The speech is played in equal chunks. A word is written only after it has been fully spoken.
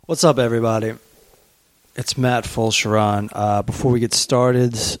What's up, everybody? It's Matt Fulcheron. Before we get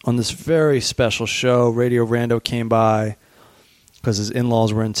started on this very special show, Radio Rando came by because his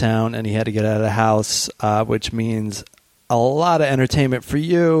in-laws were in town and he had to get out of the house, which means a lot of entertainment for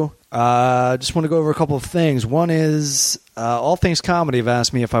you. I just want to go over a couple of things. One is All Things Comedy have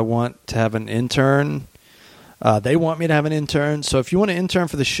asked me if I want to have an intern. They want me to have an intern. So if you want an intern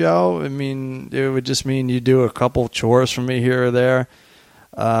for the show, I mean, it would just mean you do a couple chores for me here or there.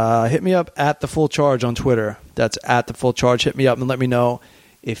 Hit me up at The Full Charge on Twitter. That's at The Full Charge. Hit me up and let me know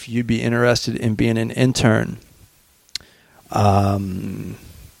if you'd be interested in being an intern.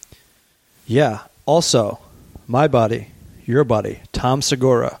 Yeah. Also, my buddy, your buddy, Tom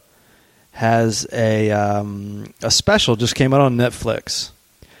Segura, has a special just came out on Netflix.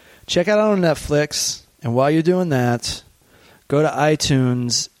 Check it out on Netflix, and while you're doing that, go to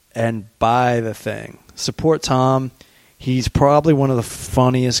iTunes and buy the thing. Support Tom. He's probably one of the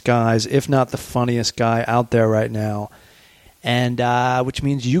funniest guys, if not the funniest guy out there right now, and which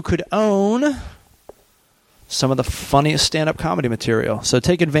means you could own some of the funniest stand-up comedy material. So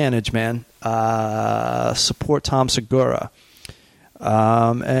take advantage, man. Support Tom Segura.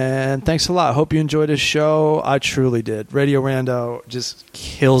 And thanks a lot. Hope you enjoyed this show. I truly did. Radio Rando just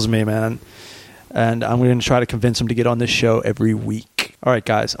kills me, man. And I'm going to try to convince him to get on this show every week. All right,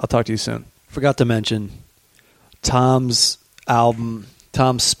 guys. I'll talk to you soon. Forgot to mention, Tom's album,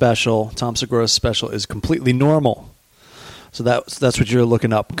 Tom's special, Tom Segura's special is Completely Normal. So that's what you're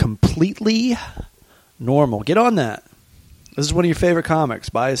looking up. Completely Normal. Get on that. This is one of your favorite comics.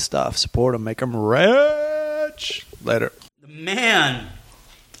 Buy his stuff. Support him. Make him rich. Later. The man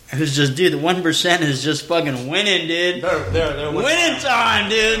who's just, dude, the 1% is just fucking winning, dude. They're winning time,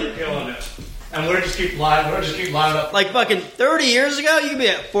 dude. They're killing it. And we're just keep lining up. Like fucking 30 years ago, you could be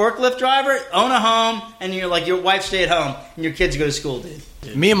a forklift driver, own a home, and you're like, your wife stay at home, and your kids go to school, dude.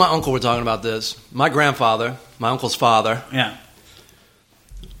 Me and my uncle were talking about this. My grandfather, my uncle's father,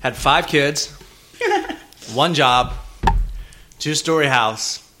 had 5 kids, 1 job, 2-story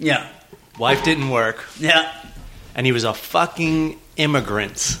house. Yeah. Wife didn't work. Yeah. And he was a fucking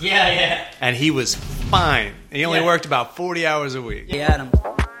immigrant. Yeah. And he was fine. He only worked about 40 hours a week. Yeah, Adam.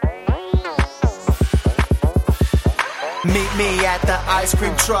 Meet me at the ice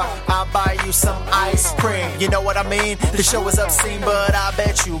cream truck, I'll buy you some ice cream. You know what I mean? The show is obscene, but I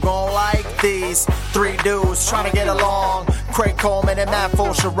bet you gon' like these 3 dudes trying to get along. Craig Coleman and Matt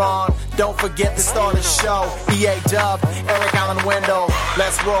Fulcheron. Don't forget to start the show. EA Dub, Eric Alan Wendell.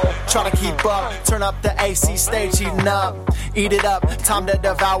 Let's roll, try to keep up. Turn up the AC stage, heating up. Eat it up, time to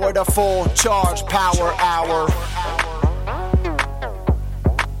devour the Full Charge Power Hour.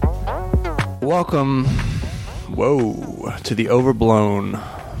 Welcome, to the overblown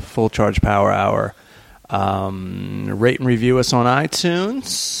Full Charge Power Hour. Rate and review us on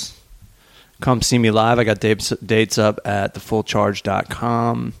iTunes. Come see me live. I got dates up at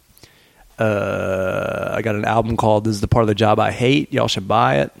thefullcharge.com. I got an album called This Is the Part of the Job I Hate. Y'all should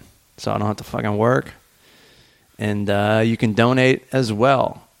buy it so I don't have to fucking work. And you can donate as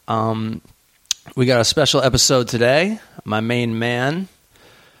well. We got a special episode today. My main man,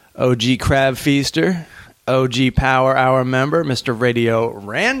 OG Crab Feaster, OG Power Hour member, Mr. Radio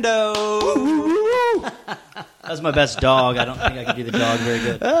Rando. That was my best dog. I don't think I can do the dog very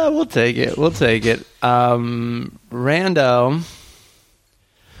good. We'll take it. Rando,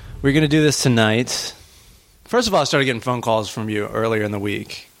 we're going to do this tonight. First of all, I started getting phone calls from you earlier in the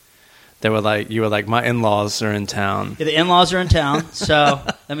week. You were like, my in-laws are in town. Yeah, the in-laws are in town, so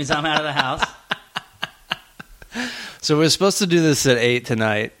that means I'm out of the house. So we're supposed to do this at 8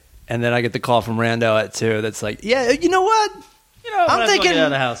 tonight. And then I get the call from Rando at 2 that's like, yeah, you know what? I'm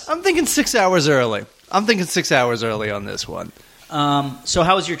thinking 6 hours early. I'm thinking 6 hours early on this one. So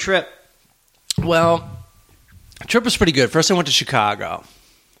how was your trip? Well, the trip was pretty good. First I went to Chicago.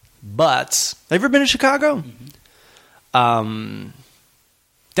 But, have you ever been to Chicago? Mm-hmm.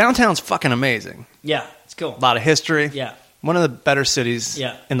 Downtown's fucking amazing. Yeah, it's cool. A lot of history. Yeah. One of the better cities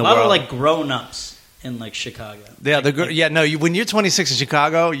in the world. A lot of like grown-ups in like Chicago. Yeah, when you're 26 in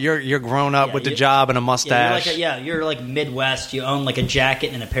Chicago, you're grown up with the job and a mustache. You're like Midwest. You own like a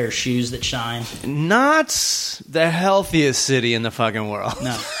jacket and a pair of shoes that shine. Not the healthiest city in the fucking world.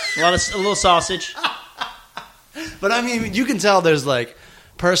 No, a little sausage. But I mean, you can tell there's like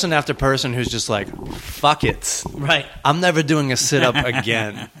person after person who's just like, fuck it, right? I'm never doing a sit up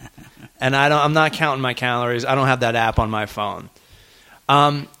again, and I'm not counting my calories. I don't have that app on my phone.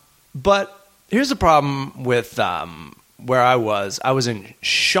 But here's the problem with where I was. I was in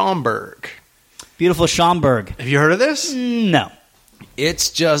Schaumburg. Beautiful Schaumburg. Have you heard of this? No. It's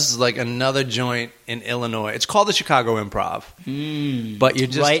just like another joint in Illinois. It's called the Chicago Improv. But you're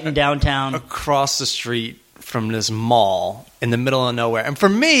just right in downtown. across the street from this mall in the middle of nowhere. And for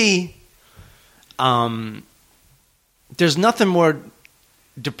me, there's nothing more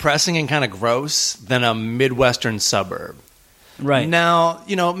depressing and kind of gross than a Midwestern suburb. Right. Now,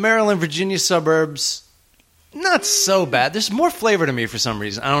 Maryland, Virginia suburbs, not so bad. There's more flavor to me for some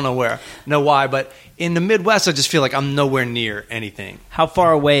reason. I don't know why, but in the Midwest, I just feel like I'm nowhere near anything. How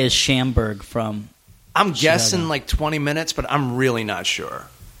far away is Schaumburg from I'm guessing Chicago? like 20 minutes, but I'm really not sure.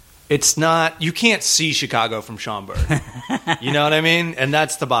 It's not, you can't see Chicago from Schaumburg. You know what I mean? And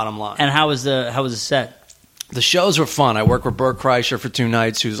that's the bottom line. And how was the set? The shows were fun. I worked with Bert Kreischer for 2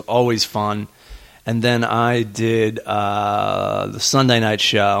 nights, who's always fun. And then I did the Sunday night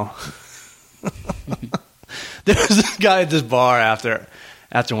show. There was this guy at this bar after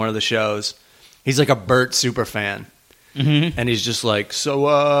one of the shows. He's like a Bert super fan. Mm-hmm. And he's just like,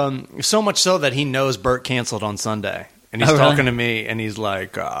 so much so that he knows Bert canceled on Sunday. And he's Oh, really? talking to me, and he's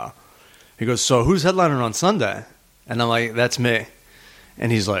like, he goes, so who's headlining on Sunday? And I'm like, that's me.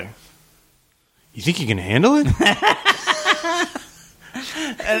 And he's like, you think you can handle it?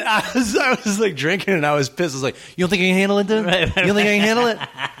 And I was like drinking, and I was pissed. I was like, you don't think I can handle it, dude? Right. You don't think I can handle it?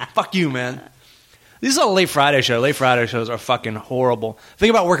 Fuck you, man. This is a late Friday show. Late Friday shows are fucking horrible. The thing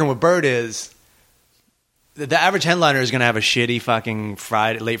about working with Bert is the average headliner is going to have a shitty fucking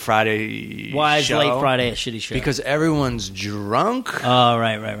late Friday Why is show. Late Friday a shitty show? Because everyone's drunk. Oh,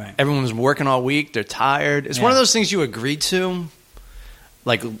 right. Everyone's working all week. They're tired. It's one of those things you agree to,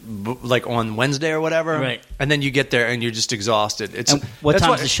 like on Wednesday or whatever. Right. And then you get there and you're just exhausted. And what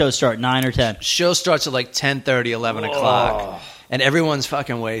time does the show start? 9 or 10? Show starts at like 10:30, 11 o'clock. And everyone's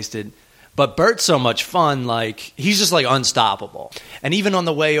fucking wasted. But Bert's so much fun. Like, he's just like unstoppable. And even on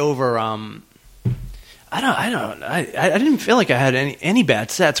the way over, I didn't feel like I had any bad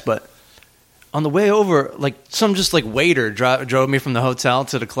sets, but on the way over, like some just like waiter drove me from the hotel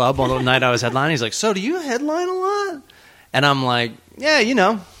to the club on the night I was headlining. He's like, so do you headline a lot? And I'm like,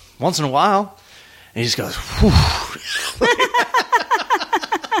 yeah, once in a while. And he just goes, whew.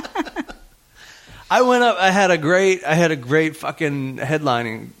 I went up. I had a great fucking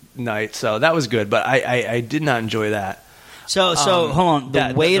headlining night, so that was good. But I did not enjoy that. So hold on.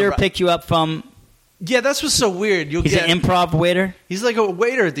 The waiter picked you up from... Yeah, that's what's so weird. He's an improv waiter? He's like a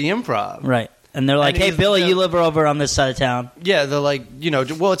waiter at the Improv. Right. And they're like, hey, Billy, you live over on this side of town. Yeah, they're like,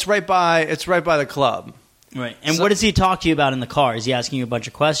 well, it's right by the club. Right. And what does he talk to you about in the car? Is he asking you a bunch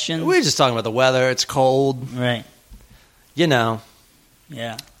of questions? We were just talking about the weather. It's cold. Right. Yeah.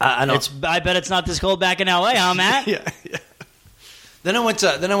 I bet it's not this cold back in L.A., huh, Matt? yeah. Then I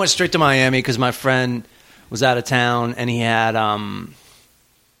went straight to Miami because my friend was out of town and he had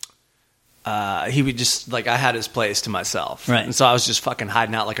he would just like I had his place to myself. Right. And so I was just fucking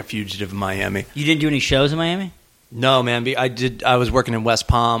hiding out like a fugitive in Miami. You didn't do any shows in Miami? No, man. I was working in West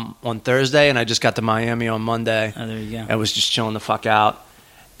Palm on Thursday, and I just got to Miami on Monday. Oh, there you go. I was just chilling the fuck out,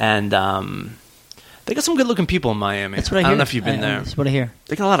 and they got some good-looking people in Miami. That's what I hear. I don't know if you've been there. That's what I hear.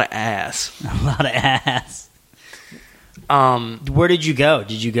 They got a lot of ass. A lot of ass. Where did you go?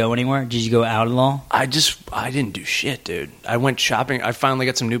 Did you go anywhere? Did you go out at all? I didn't do shit, dude. I went shopping. I finally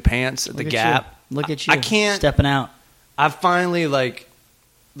got some new pants at the Gap. Look at you. I can't stepping out. I finally like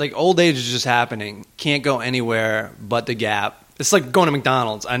old age is just happening. Can't go anywhere but the Gap. It's like going to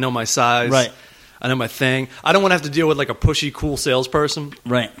McDonald's. I know my size. Right. I know my thing. I don't want to have to deal with like a pushy, cool salesperson.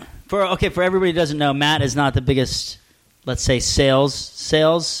 Right. For everybody who doesn't know, Matt is not the biggest, let's say, sales.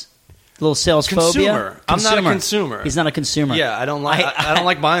 A little sales phobia. I'm not a consumer. He's not a consumer. Yeah, I don't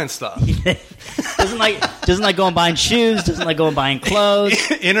like buying stuff. doesn't like going buying shoes. Doesn't like going buying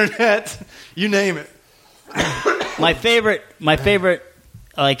clothes. Internet, you name it. My favorite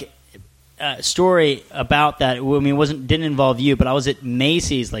story about that. I mean, didn't involve you, but I was at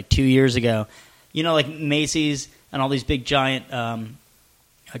Macy's like 2 years ago. You know, like Macy's and all these big giant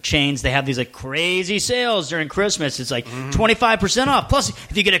chains, they have these like crazy sales during Christmas. It's like 25% off. Plus,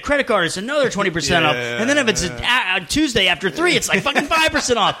 if you get a credit card, it's another 20% off. And then if it's a Tuesday after 3, it's like fucking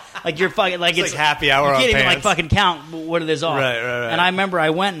 5% off. Like you're fucking like it's like happy hour. You can't on even pants. like fucking count what it is off. Right. And I remember I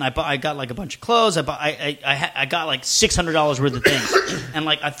went and I got like a bunch of clothes. I got like $600 worth of things, and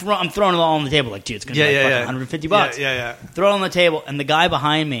like I'm throwing it all on the table. Like, dude, it's gonna be like fucking $150. Yeah. Throw it on the table, and the guy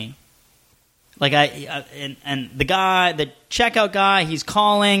behind me. Like and the checkout guy, he's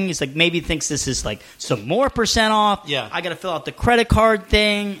calling. He's like, maybe thinks this is like some more percent off. Yeah. I got to fill out the credit card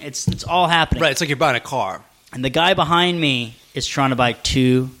thing. It's all happening. Right. It's like you're buying a car. And the guy behind me is trying to buy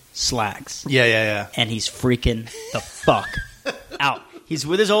 2 slacks. Yeah. And he's freaking the fuck out. He's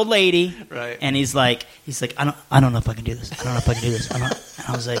with his old lady, Right. And he's like, I don't know if I can do this. I don't know if I can do this. And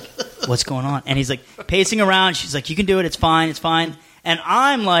I was like, what's going on? And he's like pacing around. She's like, you can do it. It's fine. It's fine. And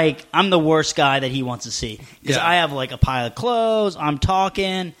I'm like, I'm the worst guy that he wants to see because I have like a pile of clothes. I'm talking.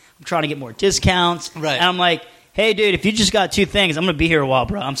 I'm trying to get more discounts. Right. And I'm like, hey, dude, if you just got 2 things, I'm gonna be here a while,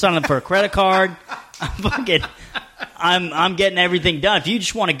 bro. I'm signing up for a credit card. I'm getting everything done. If you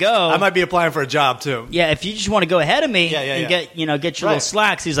just want to go, I might be applying for a job too. yeah. If you just want to go ahead of me and get your little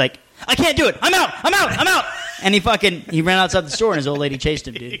slacks, he's like, I can't do it. I'm out. And he ran outside the store and his old lady chased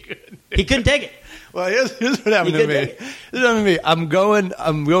him, dude. He couldn't take it. Well, here's what happened to me. Here's what happened to me.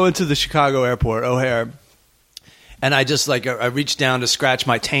 I'm going to the Chicago airport, O'Hare, and I just I reached down to scratch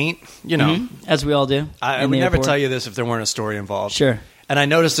my taint, as we all do. I would never tell you this if there weren't a story involved. Sure. And I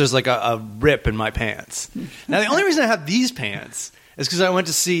noticed there's like a rip in my pants. Now the only reason I have these pants is because I went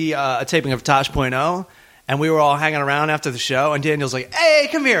to see a taping of Tosh.0, and we were all hanging around after the show, and Daniel's like, hey,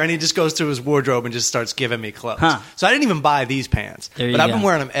 come here. And he just goes to his wardrobe and just starts giving me clothes. Huh. So I didn't even buy these pants. But I've been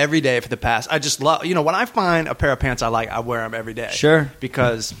wearing them every day for the past. I just love, when I find a pair of pants I like, I wear them every day. Sure.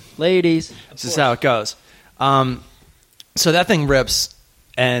 Because ladies, this is how it goes. So that thing rips,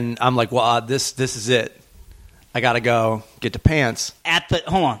 and I'm like, well, this is it. I got to go get the pants.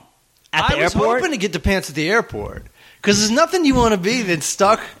 Hold on. At the airport? I was hoping to get the pants at the airport. Because there's nothing you want to be that's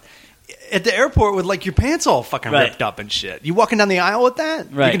stuck at the airport with like your pants all fucking ripped up and shit. You walking down the aisle with that?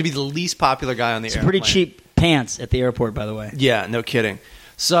 Right. You're going to be the least popular guy on the airplane. It's pretty cheap pants at the airport, by the way. Yeah, no kidding.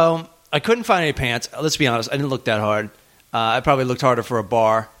 So I couldn't find any pants. Let's be honest. I didn't look that hard. I probably looked harder for a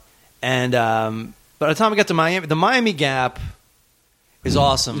bar. And by the time I got to Miami, the Miami Gap is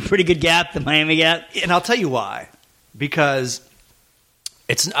awesome. Pretty good Gap, the Miami Gap. And I'll tell you why. Because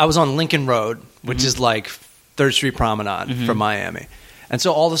I was on Lincoln Road, which is like 3rd Street Promenade from Miami. And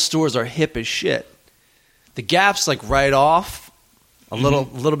so all the stores are hip as shit. The Gap's like right off, a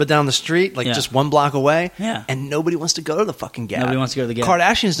little bit down the street, like just 1 block away. Yeah. And nobody wants to go to the fucking Gap. Nobody wants to go to the Gap.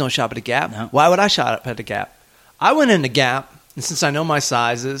 Kardashians don't shop at the Gap. No. Why would I shop at the Gap? I went in the Gap, and since I know my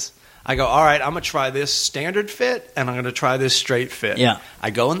sizes, I go, all right, I'm going to try this standard fit, and I'm going to try this straight fit. Yeah.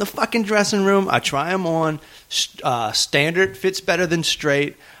 I go in the fucking dressing room. I try them on. Standard fits better than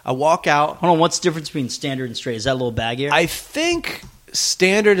straight. I walk out. Hold on, what's the difference between standard and straight? Is that a little baggier? I think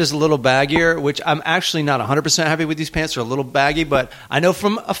standard is a little baggier, which I'm actually not 100% happy with. These pants are a little baggy, but I know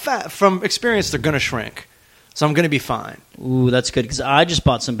from experience they're going to shrink. So I'm going to be fine. Ooh, that's good, because I just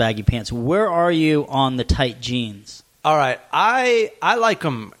bought some baggy pants. Where are you on the tight jeans? All right. I like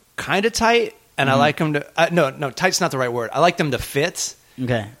them kind of tight, and I like them to no, tight's not the right word. I like them to fit.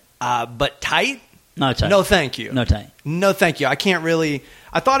 Okay. But tight? No tight. No, thank you. No tight. No, thank you. I can't really.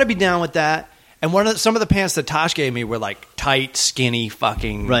 I thought I'd be down with that. And some of the pants that Tosh gave me were like tight, skinny,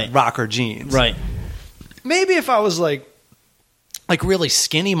 fucking rocker jeans. Right. Maybe if I was like really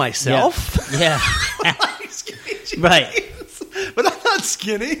skinny myself. Yeah. Like skinny jeans. Right. But I'm not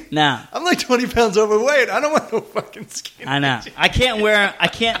skinny. No. I'm like 20 pounds overweight. I don't want no fucking skinny. I know. jeans. I can't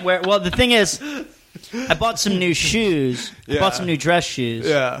wear. Well, the thing is, I bought some new shoes. I bought some new dress shoes.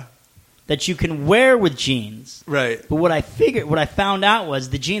 Yeah. That you can wear with jeans. Right. But what I found out was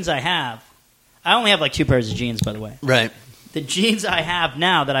the jeans I have. I only have like 2 pairs of jeans, by the way. Right. The jeans I have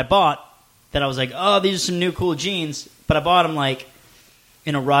now that I bought, that I was like, oh, these are some new cool jeans, but I bought them like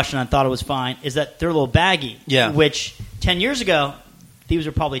in a rush and I thought it was fine, is that they're a little baggy. Yeah. Which 10 years ago, these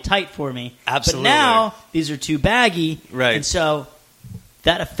were probably tight for me. Absolutely. But now, these are too baggy. Right. And so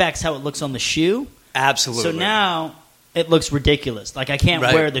that affects how it looks on the shoe. Absolutely. So now it looks ridiculous. Like I can't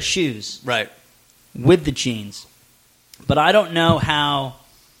wear the shoes with the jeans. But I don't know how.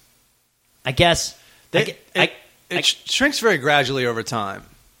 I guess it shrinks very gradually over time.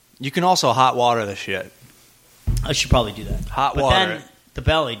 You can also hot water the shit. I should probably do that. Hot but water. Then the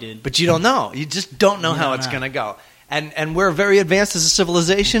belly, dude. But you don't know. You just don't know how it's going to go. And we're very advanced as a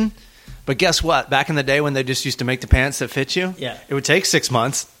civilization. But guess what? Back in the day when they just used to make the pants that fit you, it would take 6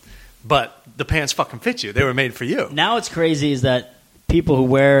 months. But the pants fucking fit you. They were made for you. Now what's crazy is that people who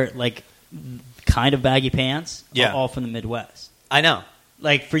wear like kind of baggy pants are all from the Midwest. I know.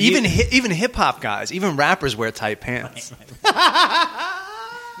 Like for even hip hop guys, even rappers wear tight pants. Right.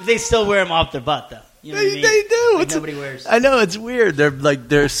 They still wear them off their butt though. You know what I mean? They do. Like nobody wears. I know, it's weird.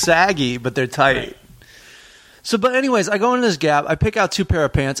 They're saggy, but they're tight. Right. So, but anyways, I go into this Gap. I pick out 2 pair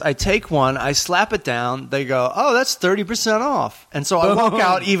of pants. I take one. I slap it down. They go, "Oh, that's 30% off." And so I walk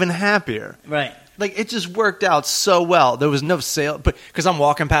out even happier. Right. Like it just worked out so well. There was no sale, but because I'm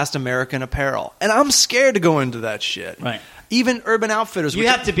walking past American Apparel, and I'm scared to go into that shit. Right. Even Urban Outfitters. You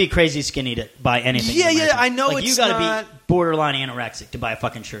have to be crazy skinny to buy anything. Yeah, I know like it's you gotta not... be borderline anorexic to buy a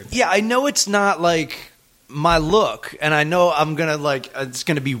fucking shirt. Yeah, I know it's not like my look, and I know I'm gonna it's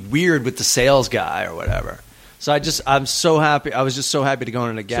gonna be weird with the sales guy or whatever. So I'm so happy. I was just so happy to go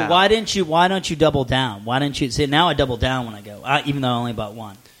into the Gap. So why don't you double down? Why don't you say now I double down when I go, even though I only bought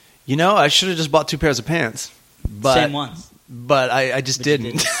one? I should have just bought 2 pairs of pants. Same ones. But I just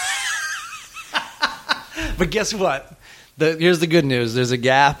didn't. But guess what? Here's the good news. There's a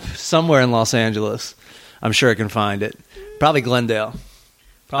Gap somewhere in Los Angeles. I'm sure I can find it. Probably Glendale.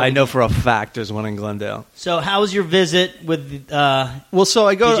 I know for a fact there's one in Glendale. So how was your visit with so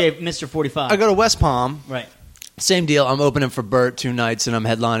I go DJ Mr. 45? I go to West Palm. Right. Same deal. I'm opening for Bert 2 nights, and I'm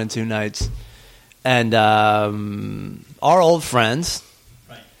headlining 2 nights. And our old friends,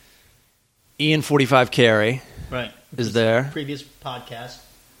 right. Ian 45 Carey, right, is there. Previous podcast.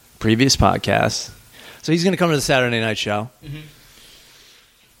 So he's going to come to the Saturday night show,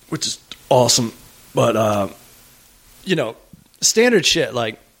 which is awesome. But, standard shit,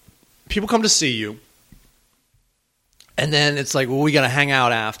 like, people come to see you, and then it's like, well, we got to hang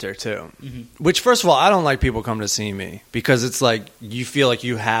out after, too. Mm-hmm. Which, first of all, I don't like people come to see me, because it's like, you feel like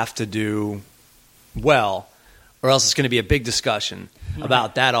you have to do well, or else it's going to be a big discussion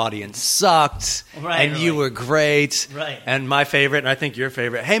about that audience sucked, and you were great, and my favorite, and I think your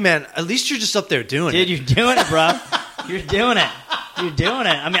favorite. Hey, man, at least you're just up there doing it. Dude, you're doing it, bro. You're doing it. You're doing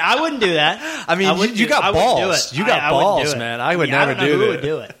it. I mean, I wouldn't do that. I mean, you got balls. You got balls, man. I would never do that. Who would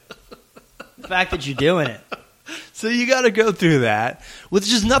do it? The fact that you're doing it. So you got to go through that,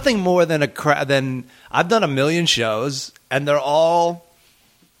 which is nothing more than than I've done 1 million shows, and they're all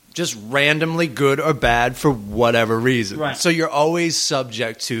just randomly good or bad for whatever reason. Right. So you're always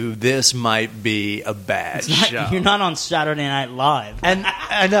subject to this might be a bad show. You're not on Saturday Night Live. And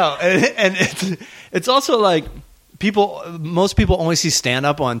I know. And it's also like most people only see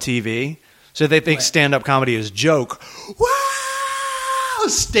stand-up on TV, so they think stand-up comedy is joke. Wow!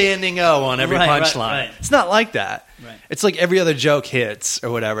 Standing O on every punchline. Right. It's not like that. Right. It's like every other joke hits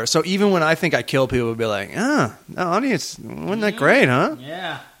or whatever. So even when I think I kill, people will be like, the audience, wasn't that great, huh?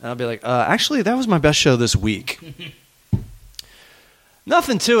 Yeah. And I'll be like, actually, that was my best show this week.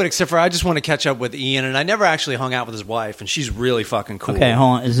 Nothing to it except for I just want to catch up with Ian, and I never actually hung out with his wife, and she's really fucking cool. Okay,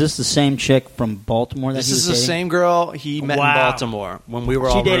 hold on. Is this the same chick from Baltimore that he was dating? This is the same girl he met in Baltimore when we were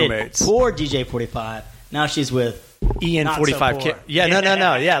all roommates. She dated poor DJ 45. Now she's with Ian 45. So yeah,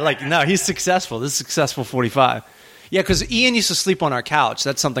 no. Yeah, he's successful. This is successful 45. Yeah, because Ian used to sleep on our couch.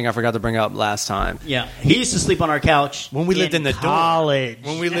 That's something I forgot to bring up last time. Yeah, he used to sleep on our couch when we lived in the college.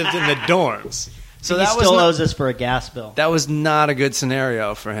 When we lived in the dorms. So he still owes us for a gas bill. That was not a good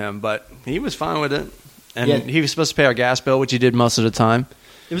scenario for him, but he was fine with it. And he was supposed to pay our gas bill, which he did most of the time.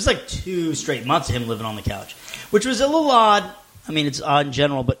 It was like 2 straight months of him living on the couch, which was a little odd. I mean, it's odd in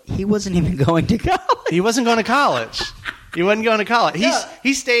general, but he wasn't even going to college. He wasn't going to college.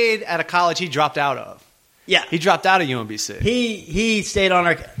 He stayed at a college he dropped out of. Yeah. He dropped out of UMBC. He stayed on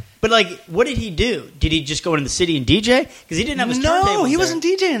our... But, like, what did he do? Did he just go into the city and DJ? Because he didn't have his turntables. No, he wasn't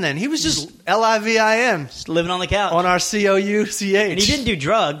DJing then. He was just LIVIN. Just living on the couch. On our COUCH. And he didn't do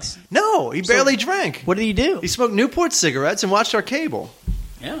drugs. No, he barely drank. What did he do? He smoked Newport cigarettes and watched our cable.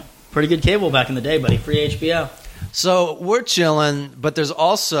 Yeah. Pretty good cable back in the day, buddy. Free HBO. So we're chilling, but there's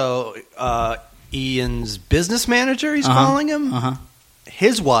also Ian's business manager, he's calling him,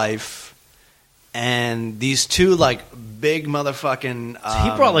 his wife, and these 2, like, big motherfucking... So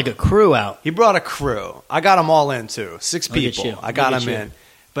he brought, like, a crew out. He brought a crew. I got them all in, too. 6 people. I got them in.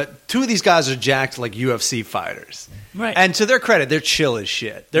 But 2 of these guys are jacked like UFC fighters. Right. And to their credit, they're chill as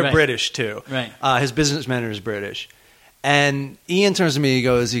shit. They're British, too. Right. His business manager is British. And Ian turns to me, he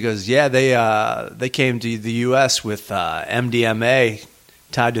goes, yeah, they came to the U.S. with MDMA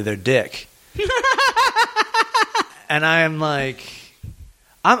tied to their dick. And I am like...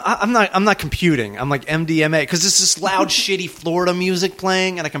 I'm not computing. I'm like MDMA because it's this loud, shitty Florida music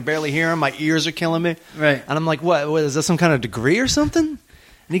playing, and I can barely hear him. My ears are killing me. Right. And I'm like, what is that? Some kind of degree or something? And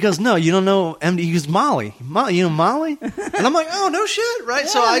he goes, no, you don't know MD. He goes, Molly. You know Molly? And I'm like, oh no shit, right?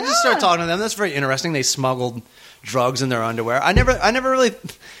 So I just start talking to them. That's very interesting. They smuggled drugs in their underwear. I never really.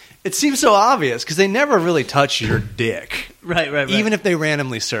 It seems so obvious because they never really touch your dick. Right. Even if they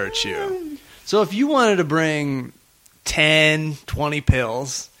randomly search you. So if you wanted to bring 10, 20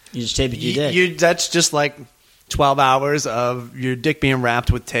 pills. You just tape it to your dick. That's just like 12 hours of your dick being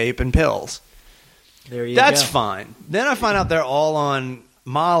wrapped with tape and pills. There you go. That's fine. Then I find out they're all on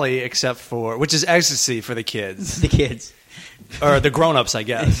Molly except for, which is ecstasy for the kids. The kids. Or the grown-ups, I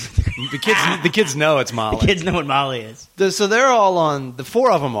guess. The kids know it's Molly. The kids know what Molly is. So they're all on, the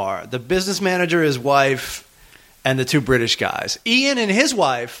 4 of them are, the business manager, his wife, and the 2 British guys. Ian and his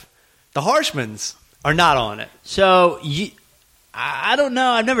wife, the Harshmans, are not on it. So I don't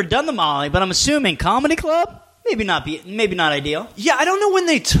know. I've never done the Molly, but I'm assuming comedy club. Maybe not ideal. Yeah, I don't know when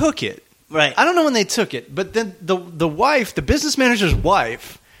they took it. Right. I don't know when they took it, but then the wife, the business manager's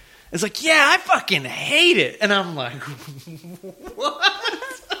wife, is like, yeah, I fucking hate it. And I'm like, what?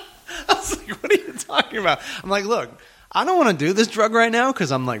 I was like, what are you talking about? I'm like, look, I don't want to do this drug right now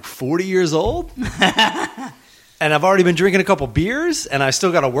because I'm like 40 years old. And I've already been drinking a couple beers, and I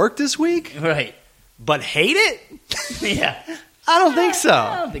still got to work this week. Right. But hate it? Yeah. I don't think so.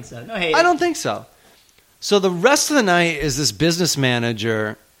 I don't think so. No hate. I don't think so. So the rest of the night is this business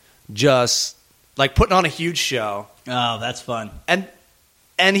manager just like putting on a huge show. Oh, that's fun.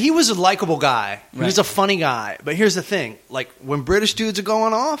 And he was a likable guy. He Right. was a funny guy. But here's the thing. Like, when British dudes are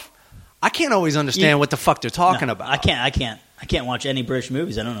going off, I can't always understand what the fuck they're talking about. I can't watch any British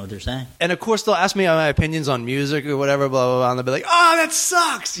movies. I don't know what they're saying. And, of course, they'll ask me my opinions on music or whatever, blah, blah, blah. And they'll be like, oh, that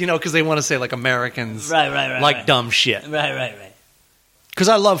sucks. You know, because they want to say, like, Americans Right. dumb shit. Right. Because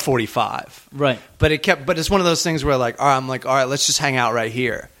I love 45. Right. But it's one of those things where, like, all right, let's just hang out right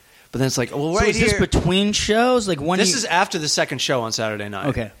here. But then it's like, well, right so is here. this between shows? Like when This is after the second show on Saturday night.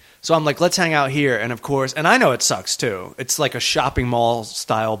 Okay. So I'm like, let's hang out here. And of course, and I know it sucks too. It's like a shopping mall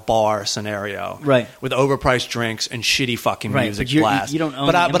style bar scenario. Right. With overpriced drinks and shitty fucking Right, music but you blast. don't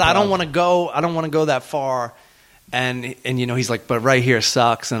own but the I don't Improv. want to go. I don't want to go that far. And you know, he's like, but right here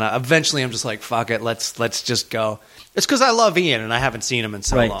sucks. And eventually I'm just like, fuck it. Let's just go. It's because I love Ian and I haven't seen him in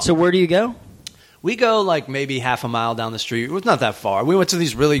so long. So where do you go? We go like maybe half a mile down the street. It was not that far. We went to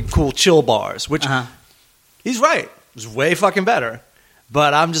these really cool chill bars, which he's right. It was way fucking better.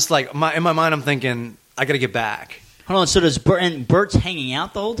 But I'm just like, in my mind, I'm thinking, I got to get back. Hold on. So does Bert's hanging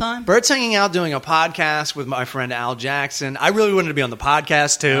out the whole time? Bert's hanging out doing a podcast with my friend Al Jackson. I really wanted to be on the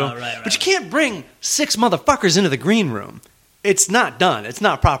podcast too. Oh, right. But you can't bring 6 motherfuckers into the green room. It's not done. It's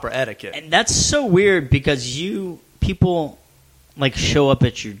not proper etiquette. And that's so weird because people like show up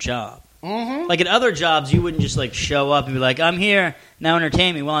at your job. Mm-hmm. Like at other jobs, you wouldn't just like show up and be like, I'm here, now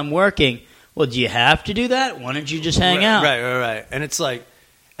entertain me while I'm working. Well, do you have to do that? Why don't you just hang out? Right. And it's like,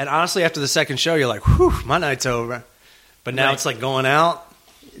 and honestly, after the second show, you're like, whew, my night's over. But now it's like going out.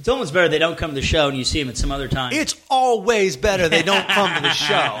 It's almost better they don't come to the show and you see them at some other time. It's always better they don't come to the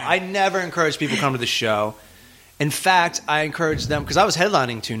show. I never encourage people to come to the show. In fact, I encourage them, because I was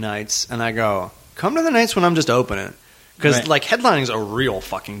headlining 2 nights, and I go, come to the nights when I'm just opening. Because, like, headlining's a real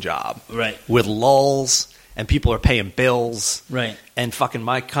fucking job. Right. With lulls, and people are paying bills. Right. And fucking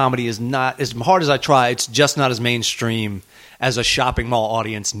my comedy is not, as hard as I try, it's just not as mainstream as a shopping mall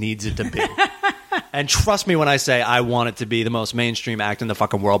audience needs it to be. And trust me when I say I want it to be the most mainstream act in the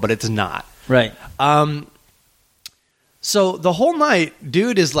fucking world, but it's not. Right. So the whole night,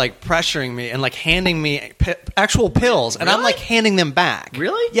 dude is like pressuring me and like handing me actual pills, and I'm Really? like handing them back.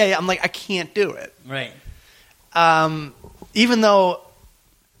 Really? Yeah. I'm like, I can't do it. Right. Even though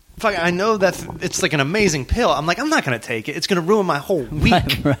I know that it's like an amazing pill, I'm like, I'm not going to take it. It's going to ruin my whole week.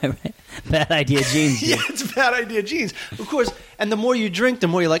 Right. Bad idea, jeans. Dude. Yeah, it's a bad idea, genes. Of course. And the more you drink, the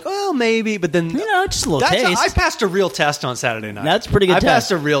more you're like, well, maybe. But then, just a little taste. I passed a real test on Saturday night. That's a pretty good I test.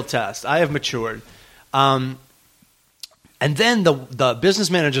 passed a real test. I have matured. And then the business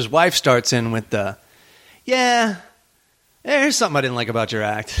manager's wife starts in with here's something I didn't like about your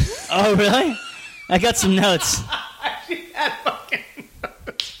act. Oh, really? I got some notes.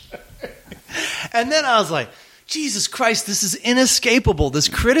 And then I was like, Jesus Christ, this is inescapable, this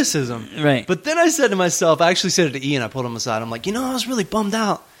criticism. Right. But then I said to myself, I actually said it to Ian, I pulled him aside. I'm like, I was really bummed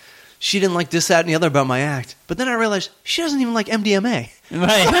out. She didn't like this, that, and the other about my act. But then I realized she doesn't even like MDMA.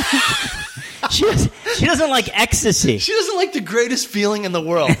 Right. She doesn't like ecstasy. She doesn't like the greatest feeling in the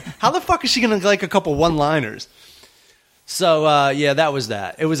world. How the fuck is she going to like a couple one-liners? So, that was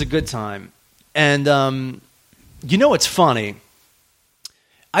that. It was a good time. And, what's funny?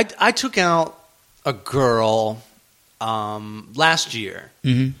 I took out a girl last year.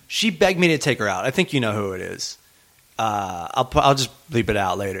 Mm-hmm. She begged me to take her out. I think you know who it is. I'll just bleep it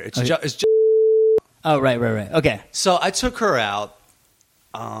out later. It's just. Oh, right. Okay. So I took her out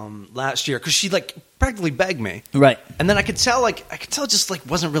last year because she like practically begged me. Right. And then I could tell it just like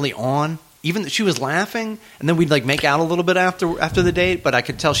wasn't really on. Even she was laughing, and then we'd like make out a little bit after the date, but I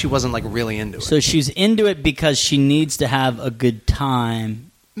could tell she wasn't like really into it. So she's into it because she needs to have a good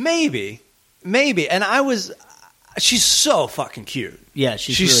time. Maybe. And she's so fucking cute. Yeah,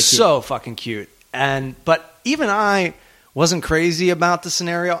 she's really cute. So fucking cute. But even I wasn't crazy about the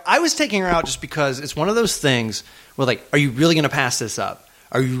scenario. I was taking her out just because it's one of those things where like, are you really going to pass this up?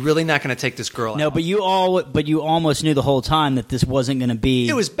 Are you really not going to take this girl out? No, but you almost knew the whole time that this wasn't going to be.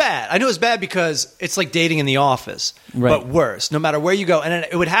 It was bad. I knew it was bad because it's like dating in the office, Right. but worse. No matter where you go, and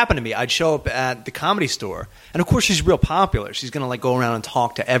it would happen to me. I'd show up at the Comedy Store, and of course she's real popular. She's going to like go around and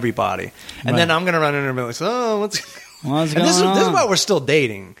talk to everybody, and then I'm going to run in and be like, "Oh, what's What's and going this is on? why we're still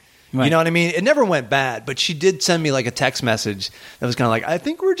dating." Right. You know what I mean? It never went bad, but she did send me like a text message that was kind of like, "I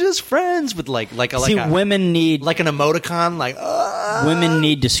think we're just friends," with women need like an emoticon, like women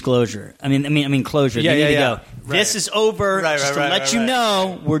need disclosure. I mean closure. Yeah, they need yeah, to go. Right. This is over. Right, just to let you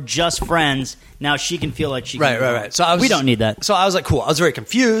know, we're just friends. Now she can feel like she can. Right. So we don't need that. So I was like, cool. I was very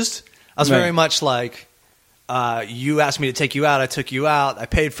confused. I was Right. very much like, you asked me to take you out. I took you out. I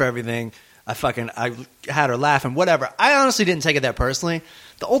paid for everything. I had her laughing, whatever. I honestly didn't take it that personally.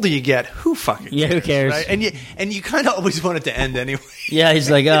 The older you get, who fucking cares? Yeah, who cares? Right? And you kind of always want it to end anyway. Yeah, he's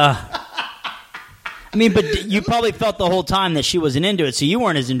like, I mean, but you probably felt the whole time that she wasn't into it, so you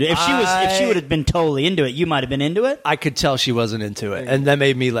weren't as into it. If she would have been totally into it, you might have been into it. I could tell she wasn't into it, and that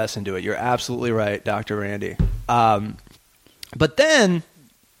made me less into it. You're absolutely right, Dr. Randy. But then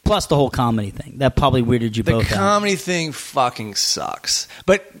Plus the whole comedy thing. That probably weirded you both the out. comedy thing fucking sucks.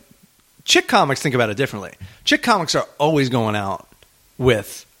 But chick comics think about it differently. Chick comics are always going out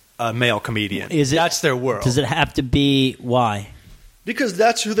with a male comedian. That's their world. Does it have to be? Why? Because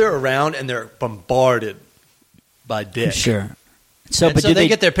that's who they're around, and they're bombarded by dick. Sure. So they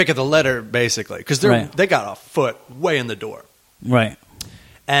get their pick of the litter, basically, because they got a foot way in the door. Right.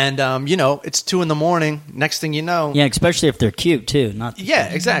 And, it's 2 a.m. Next thing you know... Yeah, especially if they're cute, too. Yeah,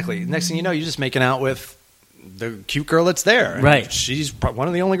 exactly. Next thing you know, you're just making out with the cute girl that's there. And right. She's one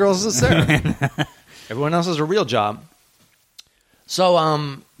of the only girls that's there. Everyone else has a real job.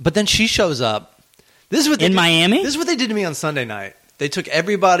 So, but then she shows up. This is what in Miami? This is what they did to me on Sunday night. They took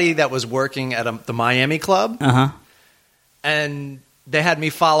everybody that was working at the Miami club, and they had me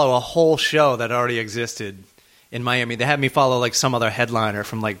follow a whole show that already existed in Miami. They had me follow like some other headliner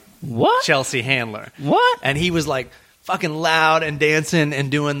from like Chelsea Handler. What? And he was like fucking loud and dancing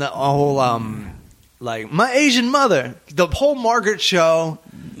and doing the whole like My Asian Mother, the whole Margaret show,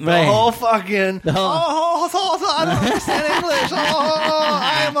 the whole fucking I don't understand English.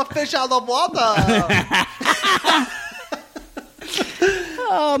 I am a fish out of water.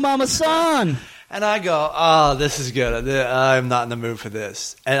 Oh, Mama San. And I go, oh, this is good. I'm not in the mood for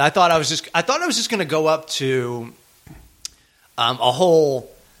this. And I thought I was just going to go up to I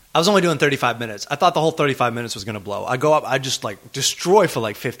was only doing 35 minutes. I thought the whole 35 minutes was going to blow. I go up, I just like destroy for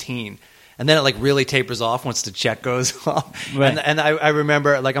like 15. And then it like really tapers off once the check goes off. Right. And I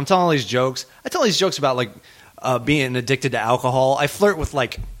remember like I'm telling all these jokes. I tell these jokes about like being addicted to alcohol. I flirt with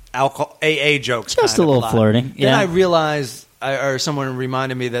like alcohol AA jokes. Just a little flirting. Then I realized or someone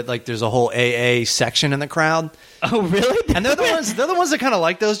reminded me that like there's a whole AA section in the crowd. Oh, really? And they're the ones that kind of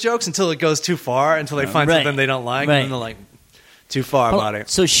like those jokes until it goes too far, until they find something they don't like, and they're like, too far about it.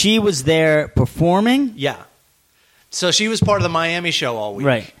 So she was there performing? Yeah. So she was part of the Miami show all week.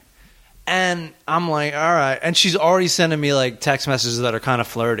 Right. And I'm like, all right. And she's already sending me like text messages that are kind of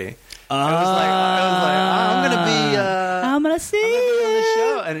flirty. I was like, I'm going to be I'm going to see on the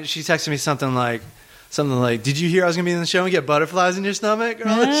show. And she texted me something like, did you hear I was going to be in the show and get butterflies in your stomach? Or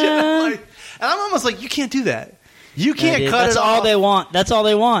all that shit? And I'm almost like, you can't do that. You can't cut it off. That's all they want. That's all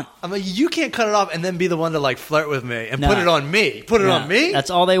they want. I'm like, you can't cut it off and then be the one to like flirt with me and put it on me. Put it on me? That's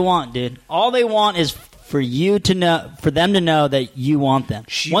all they want, dude. All they want is for you to know, for them to know that you want them.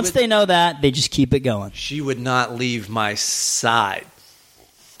 Once they know that, they just keep it going. She would not leave my side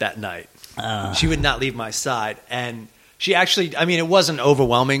that night. She would not leave my side. And she actually, I mean, it wasn't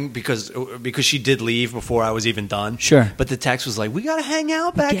overwhelming because she did leave before I was even done. Sure. But the text was like, we got to hang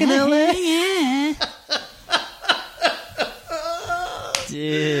out back in L.A. Yeah.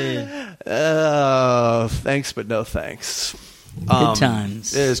 Dude. Oh, thanks, but no thanks. Good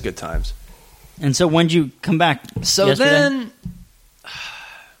times. It is good times. And so when did you come back? So yesterday?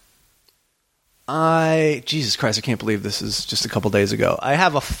 then, Jesus Christ, I can't believe this is just a couple days ago. I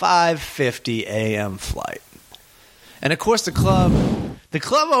have a 5:50 a.m. flight. And of course the club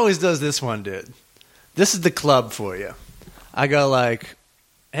always does this one, dude. This is the club for you. I go like,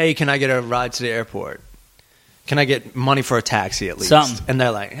 hey, can I get a ride to the airport? Can I get money for a taxi at least? Something. And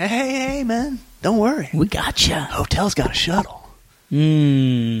they're like, hey, man, don't worry. We got you. Hotel's got a shuttle.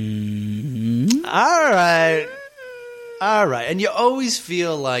 Mm. All right. And you always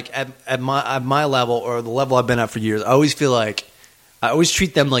feel like at my level or the level I've been at for years, I always feel like I always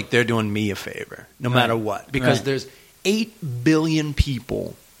treat them like they're doing me a favor, no matter what. Because there's 8 billion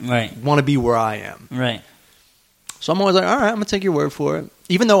people want to be where I am. Right. So I'm always like, all right, I'm going to take your word for it.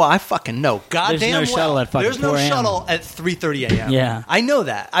 Even though I fucking know, goddamn There's no well, shuttle at fucking there's no 4 a.m. shuttle at 3:30 a.m. Yeah. I know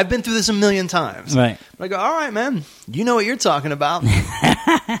that. I've been through this a million times. Right. I go, all right, man, you know what you're talking about.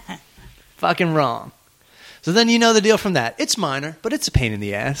 Fucking wrong. So then you know the deal from that. It's minor, but it's a pain in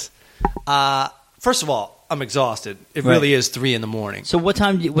the ass. First of all, I'm exhausted. It really is 3 a.m. So what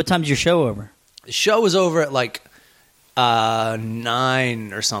time's your show over? The show was over at like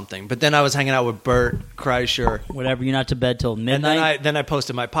 9 or something. But then I was hanging out with Bert Kreischer. Whatever, you're not to bed till midnight? And then I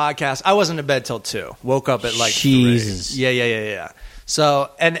posted my podcast. I wasn't in bed till 2. Woke up at like Jesus. 3. Yeah.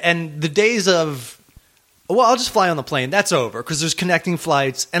 So, and the days of, well, I'll just fly on the plane. That's over because there's connecting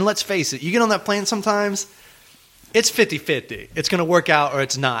flights. And let's face it, you get on that plane sometimes, it's 50-50. It's going to work out or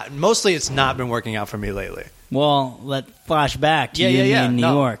it's not. Mostly it's not been working out for me lately. Well, let's flash back to you and me in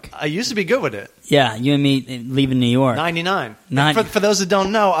New York. I used to be good with it. Yeah, you and me leaving New York. 99. For those that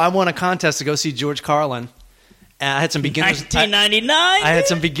don't know, I won a contest to go see George Carlin. And I had some beginners. 1999. I had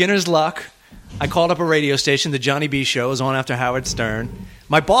some beginner's luck. I called up a radio station. The Johnny B Show was on after Howard Stern.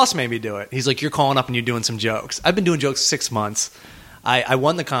 My boss made me do it. He's like, "You're calling up and you're doing some jokes." I've been doing jokes 6 months. I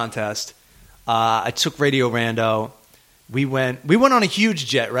won the contest. I took Radio Rando. We went on a huge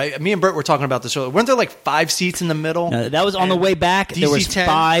jet, right? Me and Bert were talking about this earlier. Weren't there like 5 seats in the middle? No, that was on the way back. There was DC-10?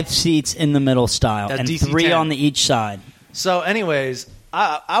 5 seats in the middle style and DC-10. 3 on the each side. So anyways,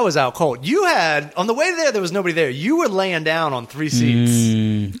 I was out cold. You had, on the way there was nobody there. You were laying down on 3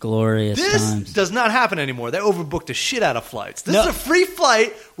 seats. Glorious This times. does not happen anymore. They overbooked the shit out of flights. This is a free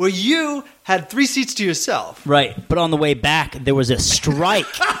flight where you had 3 seats to yourself. Right, but on the way back, there was a strike.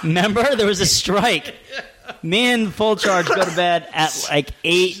 Remember? There was a strike. Me and Full Charge go to bed at like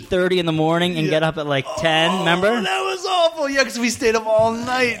 8:30 in the morning and get up at like 10, remember? That was awful. Yeah, because we stayed up all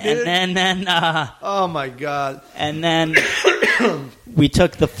night, dude. And then oh, my God. And then we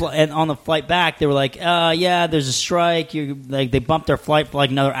took the flight, and on the flight back, they were like, yeah, there's a strike. They bumped our flight for like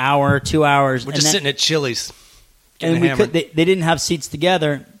another hour, 2 hours. We're just sitting at Chili's. And they didn't have seats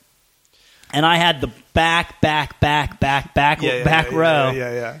together. And I had the back row.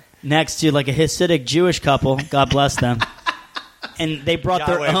 Yeah. Next to like a Hasidic Jewish couple, God bless them, and they brought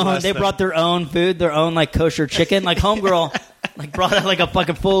their own food, their own like kosher chicken. Like homegirl, like brought out like a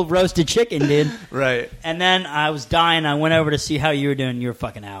fucking full roasted chicken, dude. Right. And then I was dying. I went over to see how you were doing. You were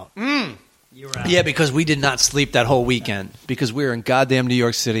fucking out. You were out. Yeah, because we did not sleep that whole weekend because we were in goddamn New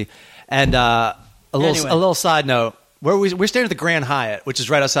York City. And a little side note: we're staying at the Grand Hyatt, which is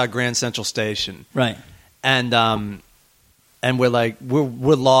right outside Grand Central Station. Right. And we're like,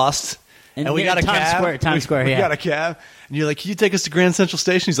 we're lost. And we got a cab. Times Square, we got a cab. And you're like, can you take us to Grand Central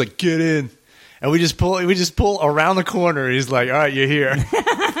Station? He's like, get in. And we just pull around the corner. He's like, all right, you're here.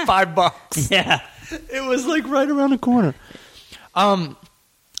 $5. Yeah. It was like right around the corner.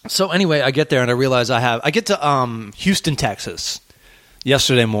 So anyway, I get there and I realize I get to Houston, Texas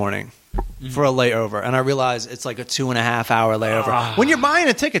yesterday morning for a layover. And I realize it's like a 2.5 hour layover. When you're buying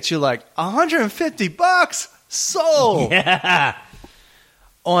a ticket, you're like, $150? Sold. Yeah.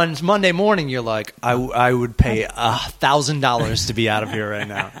 On Monday morning, you're like, I would pay $1,000 to be out of here right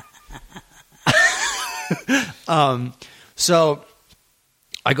now. So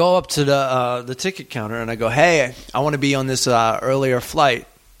I go up to the ticket counter and I go, hey, I want to be on this earlier flight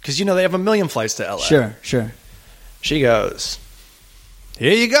because they have 1 million flights to LA. Sure. She goes,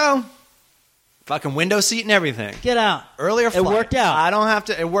 here you go. Fucking window seat and everything. Get out. Earlier flight. It worked out. I don't have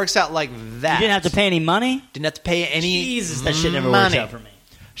to. It works out like that. You didn't have to pay any money? Didn't have to pay any Jesus, that shit never money. works out for me.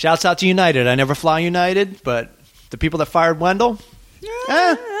 Shouts out to United. I never fly United, but the people that fired Wendell,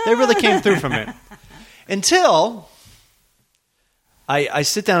 they really came through for me. Until I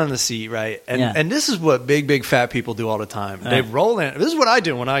sit down in the seat, right? And this is what big fat people do all the time. They roll in. This is what I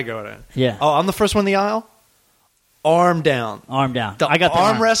do when I go in. Yeah. Oh, I'm the first one in the aisle? Arm down. Arm down. I got the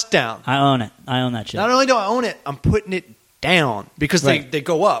armrest down. I own it. I own that shit. Not only do I own it, I'm putting it down because they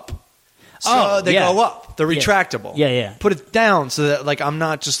go up. So they go up. They're retractable. Yeah. Put it down so that like I'm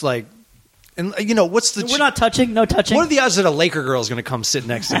not just like, and what's the? We're not touching. No touching. What are the odds that a Laker girl is going to come sit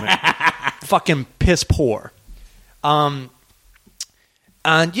next to me? Fucking piss poor. And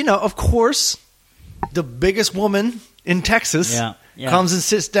of course, the biggest woman in Texas comes and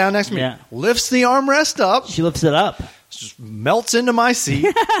sits down next to me, lifts the armrest up. She lifts it up. Just melts into my seat.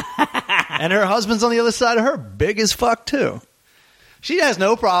 And her husband's on the other side of her, big as fuck too. She has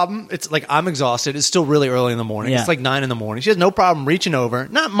no problem. It's like I'm exhausted. It's still really early in the morning. It's like 9 in the morning. She has no problem reaching over,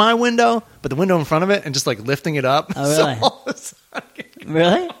 not my window, but the window in front of it, and just like lifting it up. Oh, really?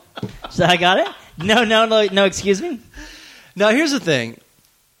 Really? So I got it? No, excuse me? Now, here's the thing.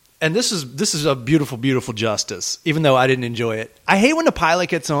 And this is a beautiful, beautiful justice, even though I didn't enjoy it. I hate when the pilot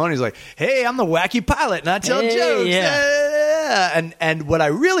gets on. He's like, hey, I'm the wacky pilot, and I tell jokes. Yeah. yeah. And what I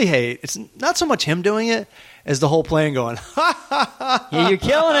really hate, it's not so much him doing it, as the whole plane going, ha, ha, ha. Yeah, you're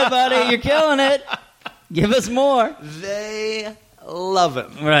killing it, buddy. You're killing it. Give us more. They love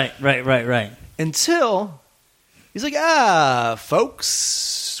him. Right. Until he's like,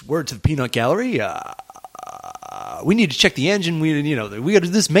 folks, word to the peanut gallery. We need to check the engine. We got to do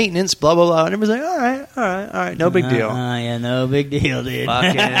this maintenance, blah, blah, blah. And everybody's like, all right, no big deal. Yeah, no big deal, dude.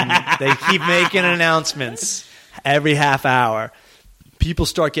 They keep making announcements every half hour. People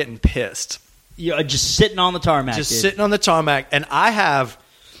start getting pissed. You're just sitting on the tarmac, dude. Sitting on the tarmac, and I have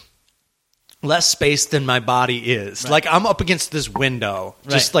less space than my body is. Right. Like, I'm up against this window,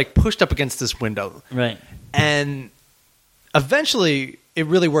 just like pushed up against this window. Right. And eventually, it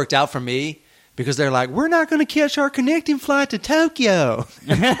really worked out for me because they're like, we're not going to catch our connecting flight to Tokyo.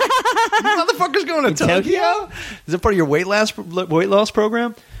 Motherfuckers going to Tokyo? Is that part of your weight loss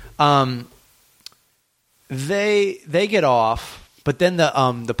program? They get off. But then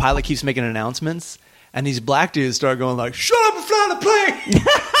the pilot keeps making announcements, and these black dudes start going like, "Shut up and fly the plane!"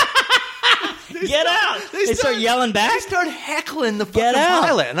 Get out! They start yelling back. They start heckling the fucking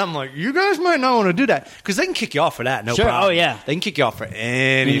pilot, and I'm like, "You guys might not want to do that because they can kick you off for that. No problem. Oh yeah, they can kick you off for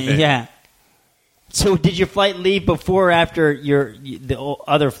anything. Yeah. So did your flight leave before or after the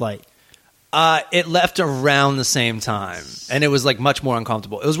other flight? It left around the same time, and it was like much more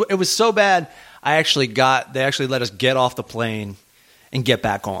uncomfortable. It was so bad. They actually let us get off the plane and get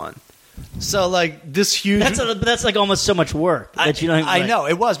back on. So like this huge. That's like almost so much work that you don't. I know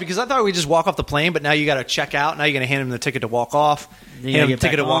it was because I thought we'd just walk off the plane, but now you got to check out. Now you're going to hand him the ticket to walk off. Hand him the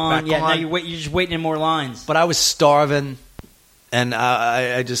ticket to walk back on. Now you're just waiting in more lines. But I was starving, and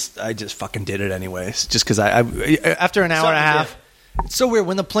I just fucking did it anyways. Just because I after an hour and a half, it's so weird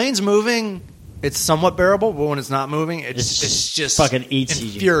when the plane's moving. It's somewhat bearable, but when it's not moving, it's just fucking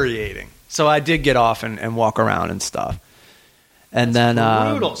infuriating. So I did get off and walk around and stuff. And That's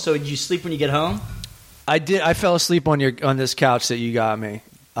then brutal. So did you sleep when you get home? I did. I fell asleep on this couch that you got me.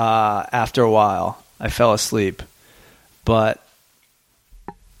 After a while, I fell asleep. But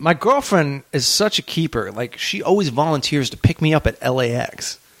my girlfriend is such a keeper. Like she always volunteers to pick me up at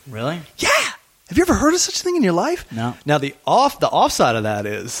LAX. Really? Yeah. Have you ever heard of such a thing in your life? No. Now the off side of that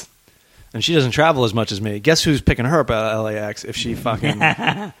is, and she doesn't travel as much as me. Guess who's picking her up at LAX if she fucking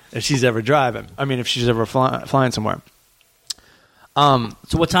if she's ever driving? I mean, if she's ever flying somewhere. So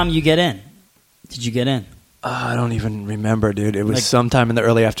what time did you get in? Did you get in? I don't even remember, dude. It was sometime in the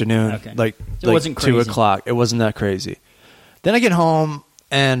early afternoon, okay. like it wasn't crazy. 2:00. It wasn't that crazy. Then I get home,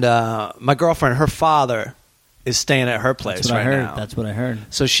 and my girlfriend, her father, is staying at her place now. That's what I heard.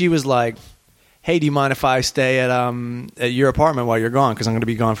 So she was like, "Hey, do you mind if I stay at your apartment while you're gone? Because I'm going to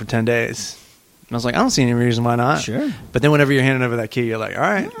be gone for 10 days." And I was like, "I don't see any reason why not." Sure. But then whenever you're handing over that key, you're like, "All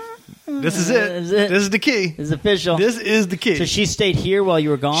right, this is it. This is the key. This is official. This is the key." So she stayed here while you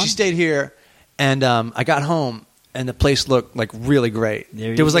were gone? She stayed here, and I got home, and the place looked like really great.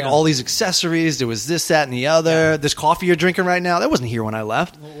 There was like all these accessories. There was this, that, and the other. This coffee you're drinking right now, that wasn't here when I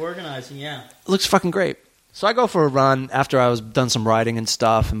left. Well, organizing, yeah. It looks fucking great. So I go for a run after I was done some writing and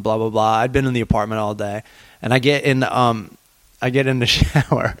stuff and blah blah blah. I'd been in the apartment all day, and I get in the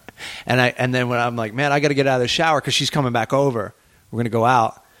shower, and then when I'm like, man, I got to get out of the shower because she's coming back over. We're gonna go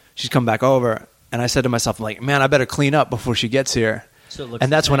out. She's coming back over, and I said to myself, I'm like, man, I better clean up before she gets here. So it looks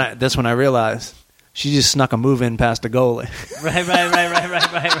and that's when I realized she just snuck a move in past the goalie.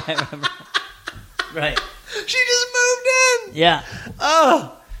 Right. She just moved in. Yeah.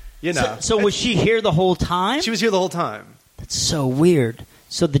 Oh. You know. So was she here the whole time? She was here the whole time. That's so weird.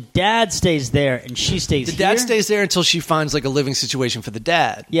 So the dad stays there and she stays here? The dad stays there until she finds like a living situation for the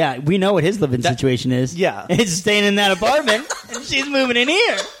dad. Yeah, we know what his living situation is. Yeah. He's staying in that apartment and she's moving in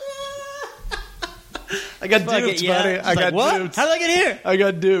here. I got duped, buddy. I got duped. How did I get here? I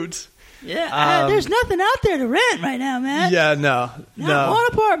got duped. Yeah, there's nothing out there to rent right now, man. Yeah, no. One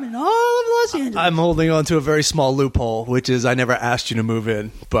apartment, all of Los Angeles. I'm holding on to a very small loophole, which is I never asked you to move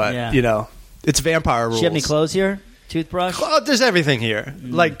in, but you know, it's vampire rules. Do you have any clothes here? Toothbrush? There's everything here.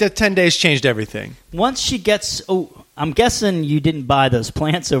 Like the 10 days changed everything. Once she gets, I'm guessing you didn't buy those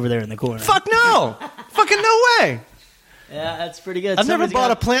plants over there in the corner. Fuck no, fucking no way. Yeah, that's pretty good. I've never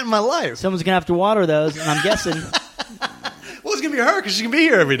bought a plant in my life. Someone's gonna have to water those, and I'm guessing. Well, it's gonna be her because she's gonna be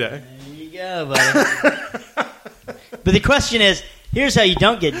here every day. Yeah, buddy. But the question is, here's how you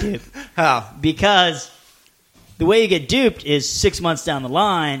don't get duped. How? Because the way you get duped is 6 months down the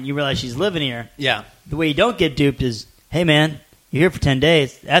line, you realize she's living here. Yeah. The way you don't get duped is, hey, man, you're here for 10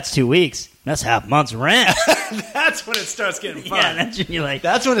 days. That's 2 weeks. That's half a month's rent. That's when it starts getting fun. Yeah, that's when you're like...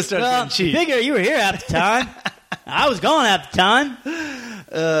 That's when it starts getting cheap. Figure you were here half the time. I was gone half the time.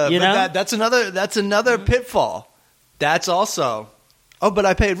 That's another pitfall. That's also. Oh, but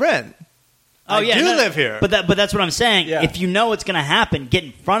I paid rent. Oh, I do live here. But that's what I'm saying. Yeah. If you know what's going to happen, get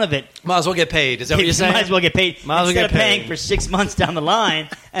in front of it. Might as well get paid. Is that what you're saying? Might as well get paid. Might as well Instead get of paying paid. for 6 months down the line,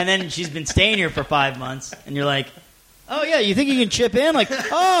 and then she's been staying here for 5 months, and you're like, oh, yeah, you think you can chip in? Like,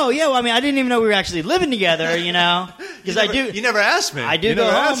 oh, yeah, well, I mean, I didn't even know we were actually living together, you know? Because I do. You never asked me. I do go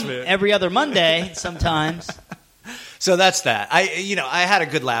home every other Monday sometimes. So that's that. I had a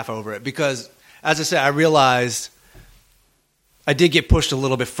good laugh over it because, as I said, I realized I did get pushed a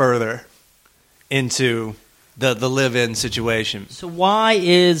little bit further into the live-in situation. So why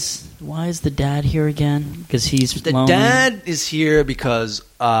is the dad here again? Because he's The lonely? dad is here because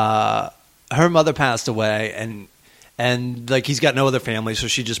her mother passed away, and like he's got no other family, so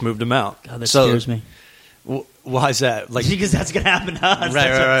she just moved him out. God, that scares me. Why is that? Like Because that's going to happen to us.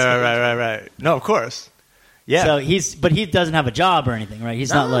 Right. No, of course. Yeah. So but he doesn't have a job or anything, right?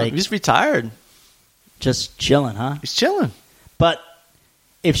 He's not like he's retired. just chilling, huh? He's chilling. But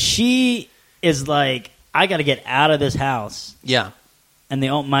if she is like, I got to get out of this house, Yeah. and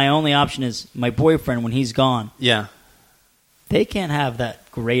my only option is my boyfriend when he's gone, Yeah. they can't have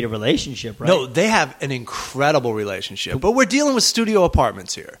that great a relationship, right? No, they have an incredible relationship, but we're dealing with studio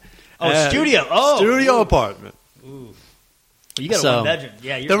apartments here. Studio. Oh, studio ooh. apartment. Ooh. You got a So, one bedroom.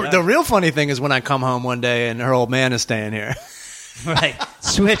 Yeah, you're The real funny thing is when I come home one day and her old man is staying here. right.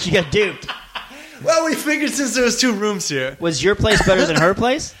 Switch. You got duped. Well, we figured since there was 2 rooms here. Was your place better than her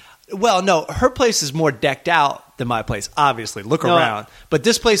place? Well, no, her place is more decked out than my place, obviously. Look No, around. But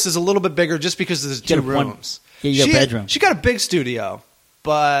this place is a little bit bigger just because there's 2 rooms. You got a bedroom. She got a big studio,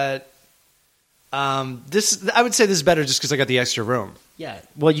 but I would say this is better just because I got the extra room. Yeah.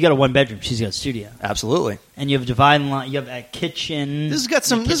 Well, you got a one bedroom. She's got a studio, Absolutely. and you have dividing line. You have a kitchen. This has got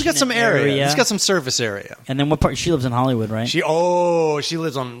some area. This has got some surface area. And then what part? She lives in Hollywood, right? She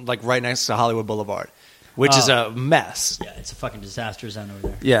lives on like right next to Hollywood Boulevard, which is a mess. Yeah, it's a fucking disaster zone over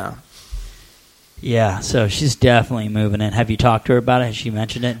there. Yeah. Yeah, so she's definitely moving in. Have you talked to her about it? Has she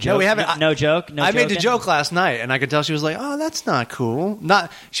mentioned it? No, we haven't. No joke? No I made the joking? joke last night, and I could tell she was like, "Oh, that's not cool."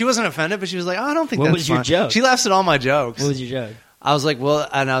 She wasn't offended, but she was like, "Oh, I don't think What that's was your fun." joke? She laughs at all my jokes. What was your joke? I was like,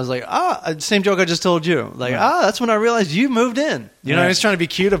 "Oh, same joke I just told you." Like, Right. "Oh, that's when I realized you moved in." You know, Right. I was trying to be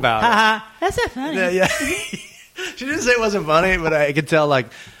cute about it. Haha, that's not funny. Yeah. She didn't say it wasn't funny, but I could tell, like,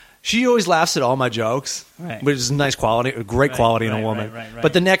 she always laughs at all my jokes, Right. which is nice quality, great quality in a woman. Right.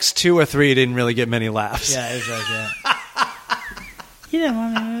 But the next 2 or 3 didn't really get many laughs. Yeah, it was like that. You didn't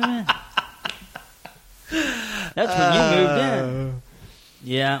want me to move in. That's when you moved in.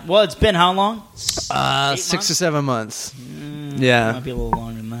 Yeah. Well, it's been how long? 6 or 7 months. It Yeah. might be a little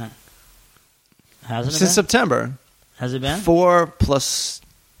longer than that. Hasn't it Since been? September. Has it been? 4 plus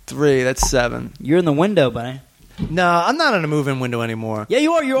 3, that's 7. You're in the window, buddy. No, I'm not in a move-in window anymore. Yeah,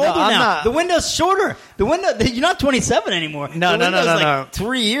 you are. You're No, older I'm now. not. The window's shorter. You're not 27 anymore. No, the no, window's no, like no.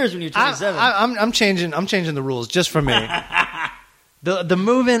 3 years when you're 27. I'm changing the rules just for me. The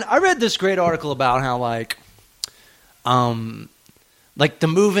move-in. I read this great article about how like the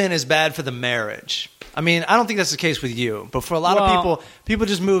move-in is bad for the marriage. I mean, I don't think that's the case with you, but for a lot of people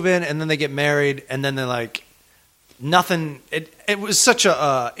just move in and then they get married and then they're like nothing. It was such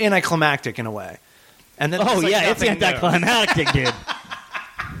a anticlimactic in a way. And then it's anticlimactic,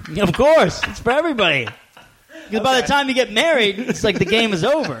 dude. Of course, it's for everybody. Because by the time you get married, it's like the game is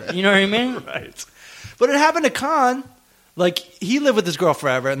over. You know what I mean? Right. But it happened to Khan. Like, he lived with this girl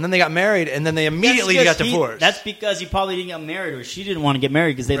forever, and then they got married, and then they immediately got divorced. That's because he probably didn't get married, or she didn't want to get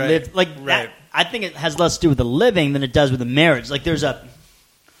married because they lived like that. Right. I think it has less to do with the living than it does with the marriage. Like there's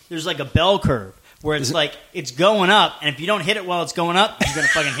like a bell curve where it's like it's going up, and if you don't hit it while it's going up, you're gonna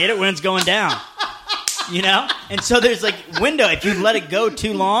fucking hit it when it's going down. You know? And so there's like window. If you let it go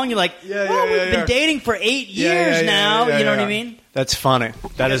too long, you're like, we've been dating for 8 years now. You know what I mean? That's funny.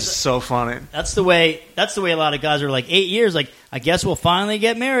 That is so funny. That's the way a lot of guys are like 8 years. Like, I guess we'll finally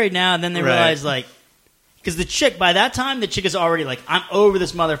get married now. And then they realize like, because the chick, by that time, the chick is already like, I'm over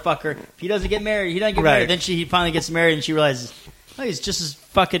this motherfucker. If he doesn't get married, he doesn't get married. Then he finally gets married and she realizes, oh, he's just as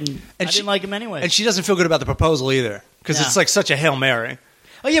fucking, I didn't like him anyway. And she doesn't feel good about the proposal either. Because it's like such a Hail Mary.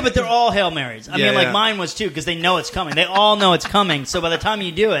 Oh, yeah, but they're all Hail Marys. I mean, like mine was too, because they know it's coming. They all know it's coming. So by the time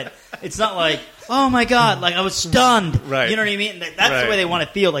you do it, it's not like, oh my God, like I was stunned. Right. You know what I mean? That's the way they want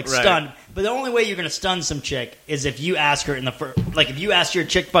to feel, like stunned. But the only way you're going to stun some chick is if you ask her in the first, like if you ask your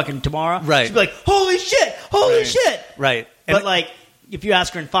chick fucking tomorrow, she'd be like, holy shit. Right. But like, if you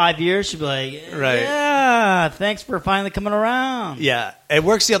ask her in 5 years, she'd be like, yeah, thanks for finally coming around. Yeah. It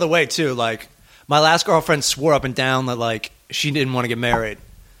works the other way too. Like, my last girlfriend swore up and down that like she didn't want to get married.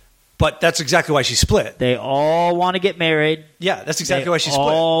 But that's exactly why she split. They all want to get married. Yeah, that's exactly why she split.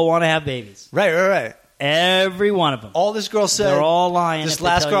 They all want to have babies. Right. Every one of them. All this girl said. They're all lying. This if they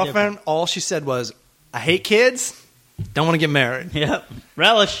last tell you girlfriend, all she said was, "I hate kids. Don't want to get married." different. Yep.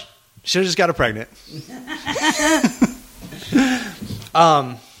 Relish. Should have just got her pregnant.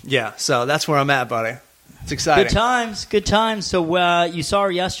 Yeah. So that's where I'm at, buddy. It's exciting. Good times. Good times. So you saw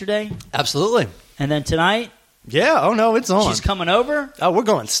her yesterday, Absolutely. and then tonight Yeah. Oh no, it's on. she's coming over. Oh, we're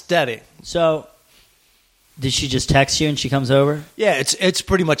going steady. So did she just text you and she comes over? Yeah, it's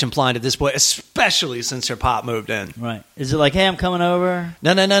pretty much implied at this point, especially since her pop moved in. Right. Is it like, hey, I'm coming over?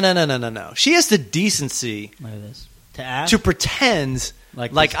 No. She has the decency Look at this. To ask? to pretend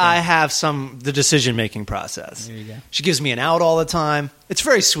Like like this I guy. have the decision making process. There you go. She gives me an out all the time. It's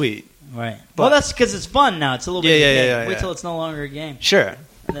very sweet. Right. But- Well, that's because it's fun now. It's a little bit Yeah, of a yeah, game. yeah, Wait yeah. till it's no longer a game. Sure.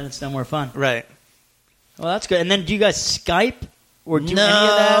 And then it's no more fun. Right. Well, that's good. And then do you guys Skype? Or do No, any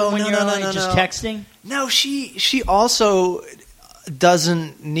of that when no, you're no, like no, just no. texting? No, she also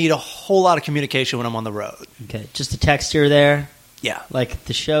doesn't need a whole lot of communication when I'm on the road. Okay. Just a text here or there? Yeah. Like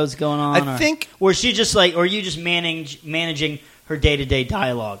the show's going on? I or, think- Or is she just like, or are you just managing her day-to-day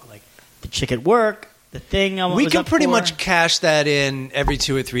dialogue? Like the chick at work, the thing I We was can up pretty for? much cash that in every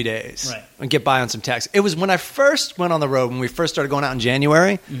 2 or 3 days. Right. And get by on some text. It was when I first went on the road, when we first started going out in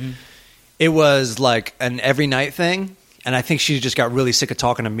January, it was like an every night thing. And I think she just got really sick of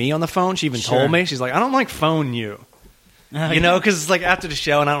talking to me on the phone. She even Sure. told me. She's like, I don't like phone you. Okay. You know, because it's like after the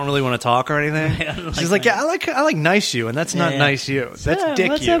show and I don't really want to talk or anything. I don't She's like like, yeah, I like nice you. And that's not Yeah. nice you. That's So,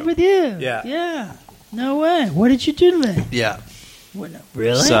 dick what's you. up with you? Yeah. Yeah. No way. What did you do today? Yeah. What,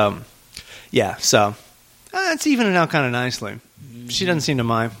 really? So, yeah. So, it's evening out kind of nicely. She doesn't seem to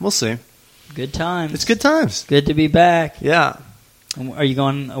mind. We'll see. Good times. It's good times. Good to be back. Yeah. Are you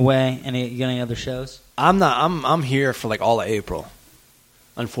going away? You got any other shows? I'm not. I'm here for like all of April.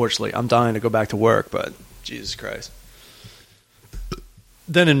 Unfortunately, I'm dying to go back to work, but Jesus Christ.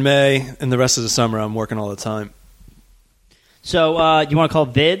 Then in May and the rest of the summer, I'm working all the time. So you want to call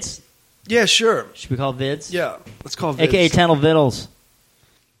Vids? Yeah, sure. Should we call Vids? Yeah, let's call Vids. AKA Tennel Vittles.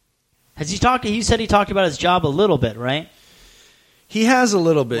 Has he talked? He said he talked about his job a little bit, right? He has a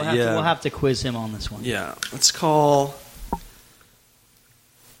little bit. We'll have to quiz him on this one. Yeah, let's call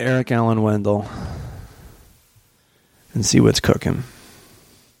Eric Alan Wendell and see what's cooking.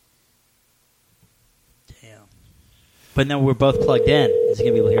 Damn. But then we're both plugged in. Is he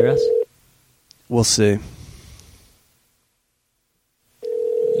gonna be able to hear us? We'll see.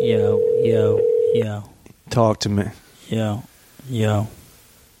 Yo. Talk to me. Yo.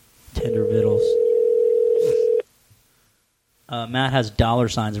 Tender Vittles. Matt has dollar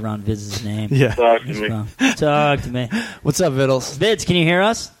signs around Vids' name. Yeah. Talk to me. Talk to me. What's up, Vittles? Vids, can you hear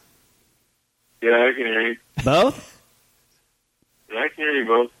us? Yeah, I can hear you. Both? Yeah, I can hear you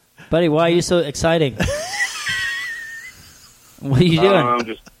both. Buddy, why are you so exciting? What are you doing? I'm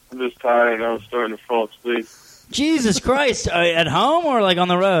just tired. I'm starting to fall asleep. Jesus Christ. At home or like on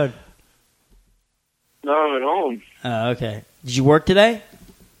the road? No, I'm at home. Oh, okay. Did you work today?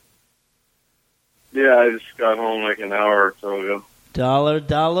 Yeah, I just got home like an hour or so ago. Dollar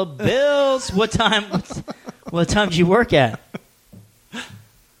bills. What time? What time did you work at?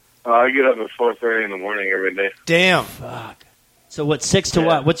 I get up at 4:30 in the morning every day. Damn. Fuck. So what? 6 to Yeah.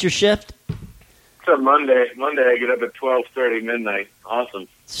 what? What's your shift? Except Monday. Monday I get up at 12:30 midnight. Awesome.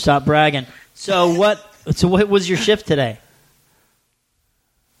 Stop bragging. So what? So what was your shift today?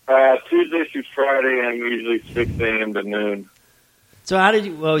 Tuesday through Friday, I'm usually 6 a.m. to noon. So how did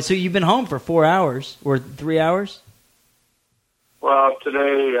you? Well, so you've been home for 4 hours or 3 hours? Well,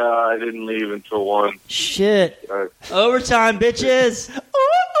 today I didn't leave until 1. Shit. Overtime, bitches.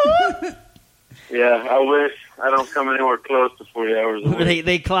 Yeah, I wish. I don't come anywhere close to 40 hours a Were week.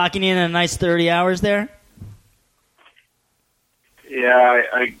 they clocking in a nice 30 hours there? Yeah,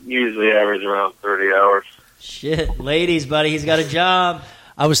 I usually average around 30 hours. Shit, ladies, buddy, he's got a job.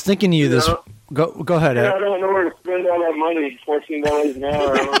 I was thinking of you this. Go ahead, Yeah, I Ed. don't know where to spend all that money. $14 an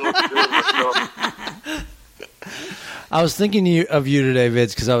hour. I don't know what to do with myself. I was thinking of you today,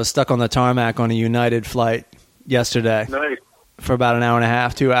 Vids, because I was stuck on the tarmac on a United flight yesterday Nice. for about an hour and a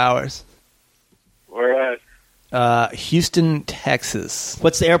half, 2 hours. Where at? Houston, Texas.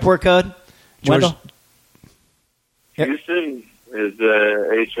 What's the airport code? George- Wendell? Yep. Houston is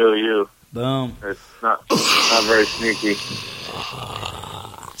HOU. Boom. It's not very sneaky.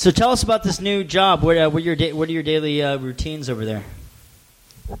 So tell us about this new job. What are your daily routines over there?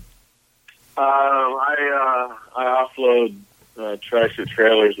 I offload tractor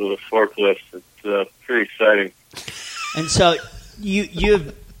trailers with a forklift. It's pretty exciting. And so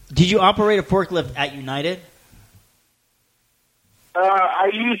did you operate a forklift at United? I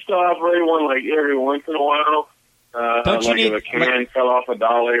used to operate one like every once in a while, Don't you like need- if a can fell off a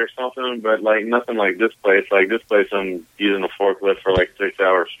dolly or something, but like nothing like this place. Like this place, I'm using a forklift for like 6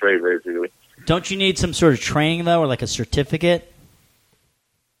 hours straight, basically. Don't you need some sort of training though, or like a certificate?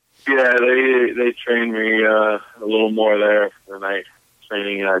 Yeah, they trained me a little more there than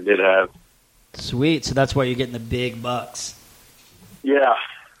training I did have. Sweet. So that's why you're getting the big bucks. Yeah,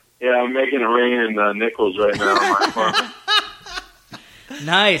 I'm making it rain in nickels right now in my apartment.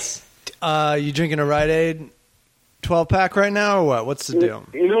 Nice. You drinking a Rite Aid 12-pack right now, or what? What's the deal?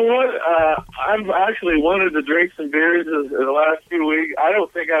 You know what? I've actually wanted to drink some beers in the last few weeks. I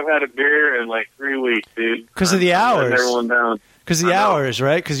don't think I've had a beer in like 3 weeks, dude. Because of the I'm letting hours. everyone down. Because of the hours,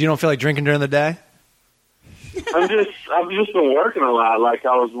 right? Because you don't feel like drinking during the day? I've just been working a lot. Like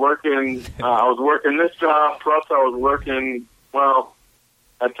I was working this job, plus I was working. Well,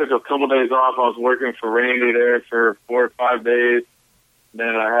 I took a couple days off. I was working for Randy there for 4 or 5 days.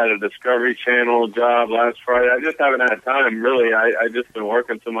 Then I had a Discovery Channel job last Friday. I just haven't had time, really. I just been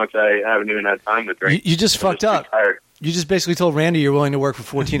working so much I haven't even had time to drink. You just fucked up. Tired. You just basically told Randy you're willing to work for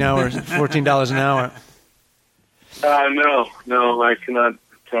 14 hours, $14 an hour. No, I cannot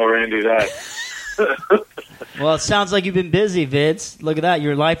tell Randy that. Well, it sounds like you've been busy, Vince. Look at that.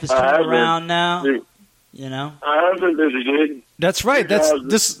 Your life is turning around now. Dude, You know? I have been busy, dude. That's right.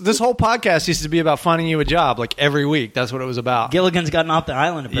 This whole podcast used to be about finding you a job, like every week. That's what it was about. Gilligan's gotten off the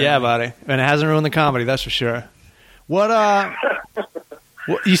island, apparently. Yeah, buddy. And it hasn't ruined the comedy, that's for sure. What,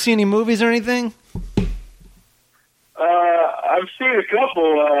 you see any movies or anything? I've seen a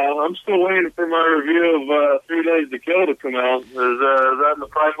couple. I'm still waiting for my review of 3 Days to Kill to come out. Is that in the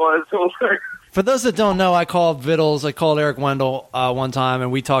pipeline somewhere? For those that don't know, I called Eric Wendell one time,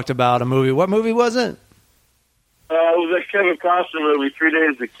 and we talked about a movie. What movie was it? It was that Kevin Costner movie, 3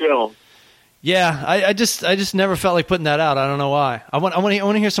 Days to Kill. Yeah, I just never felt like putting that out. I don't know why. I want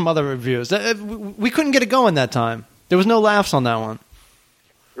to hear some other reviews. We couldn't get it going that time. There was no laughs on that one.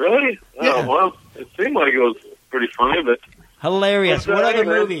 Really? Yeah. Oh, well, it seemed like it was pretty funny, but Hilarious. What other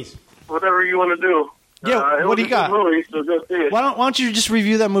movies? whatever you want to do. Yeah, what do you got? Movie, so go see it. Why don't you just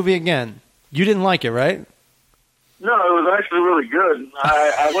review that movie again? You didn't like it, right? No, it was actually really good.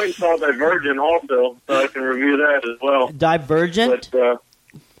 I went and saw Divergent also, so I can review that as well. Divergent? But,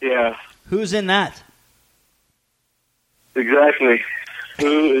 yeah, Who's in that? exactly.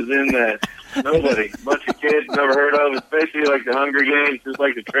 Who is in that? Nobody. Bunch of kids never heard of. It's basically like the Hunger Games, just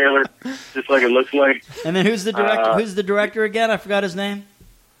like the trailer, just like it looks like. And then who's the director? Who's the director again? I forgot his name.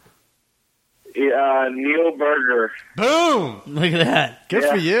 Neil Berger. Boom! Look at that. Good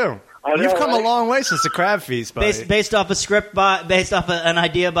for you. I know, You've come right? a long way since the Crab Feast, buddy. Based off a script based off an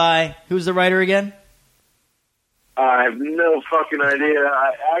idea by who's the writer again? I have no fucking idea.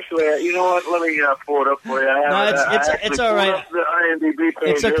 Actually, you know what? Let me pull it up for you. It's all right. Up the IMDb page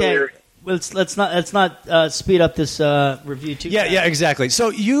It's okay. earlier. Well, let's not speed up this review too fast. Yeah, exactly. So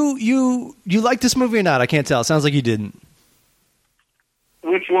you like this movie or not? I can't tell. It sounds like you didn't.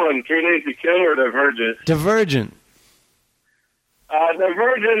 Which one? 3 Days to Kill or Divergent? Divergent.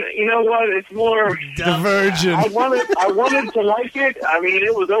 Divergent, you know what? It's more Divergent. I wanted to like it. I mean,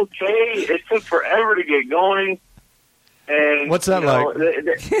 it was okay. It took forever to get going. And What's that like?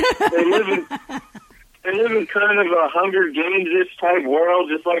 They live in kind of a Hunger Games-ish type world,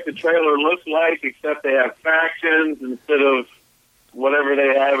 just like the trailer looks like, except they have factions instead of whatever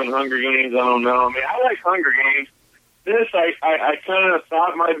they have in Hunger Games. I don't know. I mean, I like Hunger Games. This I kind of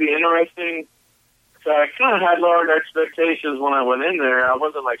thought might be interesting. So I kind of had lowered expectations when I went in there. I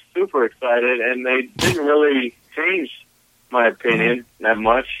wasn't like super excited, and they didn't really change my opinion that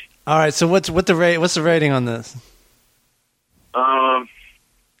much. All right. So what's the rating on this?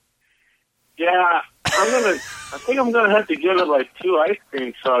 Yeah, I think I'm gonna have to give it like 2 ice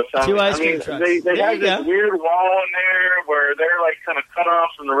cream trucks. Two ice cream trucks. They There have you this go. weird wall in there where they're like kind of cut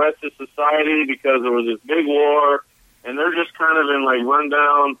off from the rest of society because there was this big war. And they're just kind of in, like,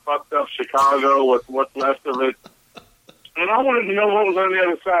 rundown, fucked up Chicago with what's left of it. And I wanted to know what was on the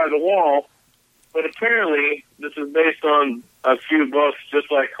other side of the wall. But apparently, this is based on a few books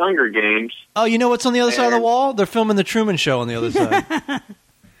just like Hunger Games. Oh, you know what's on the other side of the wall? They're filming The Truman Show on the other side.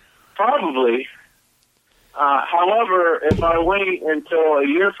 Probably. However, if I wait until a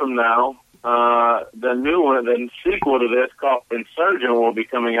year from now, the new one, the sequel to this called Insurgent will be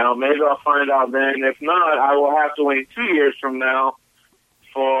coming out. Maybe I'll find out then. If not, I will have to wait 2 years from now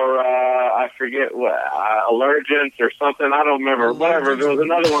for, I forget what, Allergence or something. I don't remember. Whatever. There was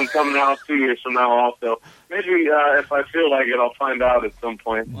another one coming out 2 years from now also. Maybe if I feel like it, I'll find out at some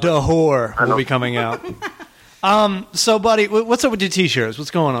point. The Whore will be coming out. So, buddy, what's up with your T-shirts?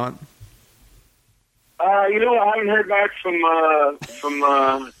 What's going on? You know, I haven't heard back from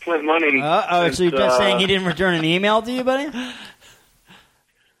Clint Money. So you're just saying he didn't return an email to you, buddy?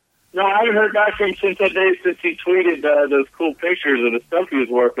 No, I haven't heard back from him since that day, since he tweeted those cool pictures of the stuff he was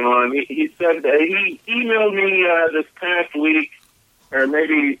working on. He said he emailed me this past week, or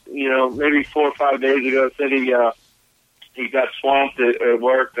maybe 4 or 5 days ago. Said he got swamped at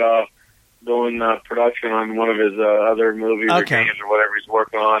work doing production on one of his other movies or games or whatever he's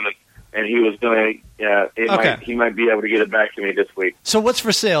working on, and he was gonna he might be able to get it back to me this week. So what's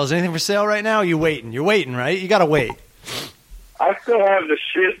for sale? Is anything for sale right now? You're waiting, right? You gotta wait. I still have the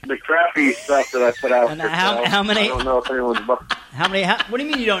crappy stuff that I put out. And for how many? I don't know if anyone's. How many? What do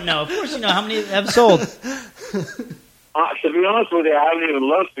you mean you don't know? Of course you know. How many have sold? To be honest with you, I haven't even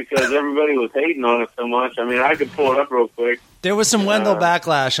looked because everybody was hating on it so much. I mean, I could pull it up real quick. There was some Wendell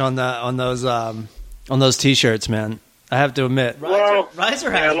backlash on those T-shirts, man. I have to admit.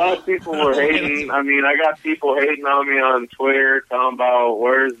 Riser has a lot of people were hating. I mean, I got people hating on me on Twitter, talking about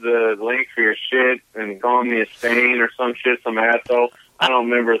where's the link for your shit, and calling me a stain or some shit, some asshole. I don't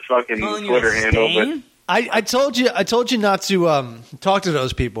remember his fucking Twitter handle, but I told you not to talk to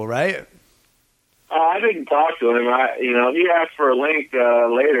those people, right? I didn't talk to him. He asked for a link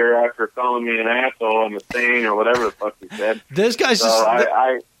later after calling me an asshole and a stain or whatever the fuck he said. This guy's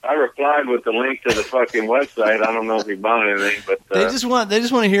I replied with the link to the fucking website. I don't know if he bought anything, but they just want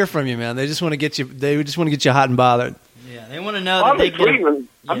to hear from you, man. They just want to get you. They just want to get you hot and bothered. Yeah, they want to know. I've been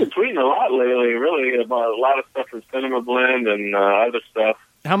tweeting a lot lately, really, about a lot of stuff from Cinema Blend and other stuff.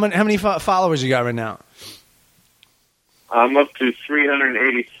 How many followers you got right now? I'm up to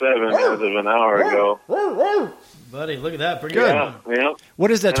 387 as of an hour ago. Buddy, look at that. Pretty good. good. Yeah.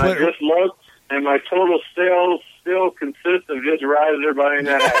 What is that and Twitter? I just looked, and my total sales still consists of just Riser buying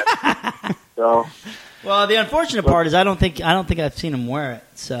that hat. So. Well, the unfortunate part is I don't think I've seen him wear it.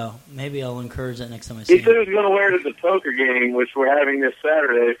 So maybe I'll encourage that next time I see him. He said he was going to wear it at the poker game, which we're having this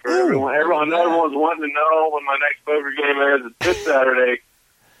Saturday for everyone. Everyone's wanting to know when my next poker game is. It's this Saturday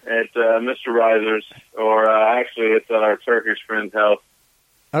at Mr. Riser's, or actually it's at our Turkish friend's house.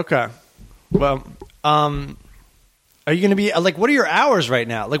 Okay. Well, are you going to be, like, what are your hours right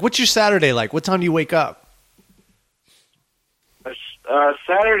now? Like, what's your Saturday like? What time do you wake up?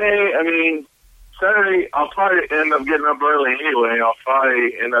 Saturday, I'll probably end up getting up early anyway. I'll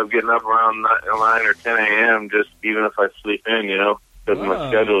probably end up getting up around 9 or 10 a.m., just even if I sleep in, because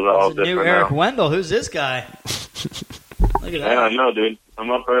my schedule's all different new Eric now. Wendell. Who's this guy? Look at that. Yeah, I know, dude. I'm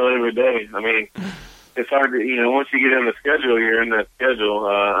up early every day. I mean, it's hard to, once you get in the schedule, you're in that schedule.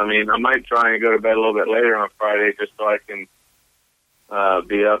 I might try and go to bed a little bit later on Friday just so I can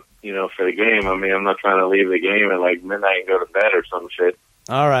be up, for the game. I mean, I'm not trying to leave the game at like midnight and go to bed or some shit.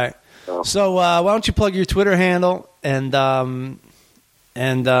 All right. So why don't you plug your Twitter handle and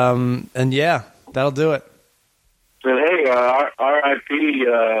yeah, that'll do it. And hey, R.I.P.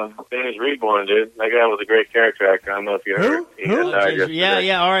 Dennis Reborn, dude. That guy was a great character actor. I don't know if you heard. Who?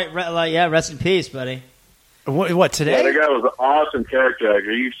 Yeah. All right. Yeah. Rest in peace, buddy. What today? Yeah, that guy was an awesome character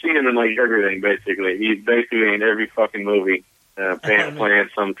actor. You've seen him in like everything, basically. He's basically in every fucking movie, playing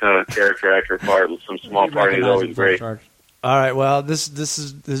some kind of character actor part, some small part. He's always great. All right. Well, this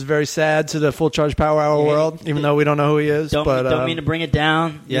is very sad to the Full Charge Power Hour world, even though we don't know who he is. Don't mean to bring it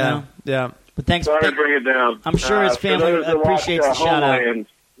down. Yeah. But thanks. Sorry to bring it down. I'm sure his family appreciates the shout out.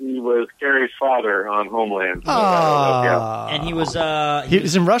 He was Carrie's father on Homeland. And he was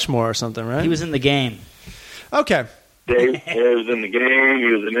in Rushmore or something, right? He was in the game. Okay. He was in the game. He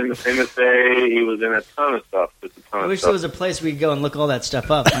was in Independence Day. He was in a ton of stuff. I wish there was a place we could go and look all that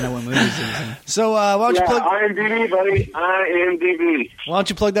stuff up. I know what movies he was in. So why don't you plug IMDb, buddy? IMDb. Why don't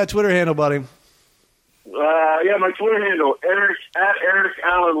you plug that Twitter handle, buddy? My Twitter handle Eric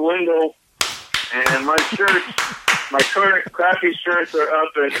Alan Wendell. And my shirts, my current crappy shirts are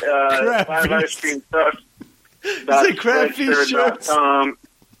up at 5icecreamstuff.com.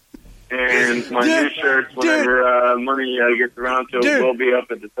 And my new shirts, whenever money gets around to it, will be up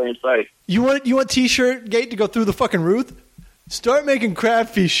at the same site. You want T-shirt gate to go through the fucking roof? Start making crab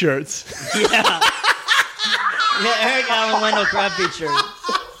feast shirts. Yeah, Eric Alan Wendell crab feast shirts.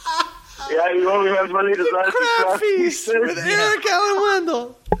 Yeah, you only have money to buy crab feast with Eric Alan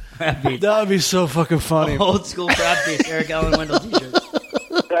Wendell. That would be so fucking funny. Old school crab feast, Eric Alan Wendell T-shirt.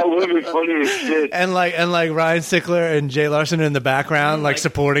 That would be funny as shit. And like Ryan Sickler and Jay Larson in the background, like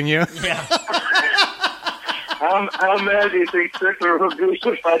supporting you. Yeah. How mad do you think Sickler would be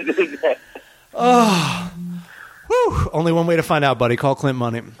if I did that? Oh. Whew. Only one way to find out, buddy. Call Clint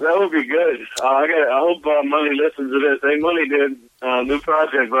Money. That would be good. I hope Money listens to this. Hey, Money, dude. New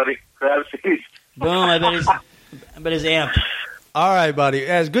project, buddy. Crab feast. Boom! I bet he's amped. All right, buddy.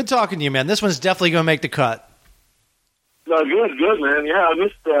 It's good talking to you, man. This one's definitely going to make the cut. No, good, man. Yeah, I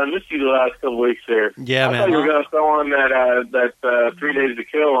missed you the last couple weeks there. Yeah, I man. thought you were going to throw on that 3 Days to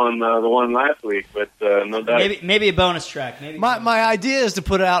Kill on the one last week, but no doubt. Maybe a bonus track. Maybe My idea is to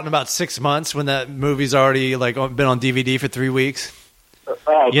put it out in about 6 months when that movie's already like been on DVD for 3 weeks.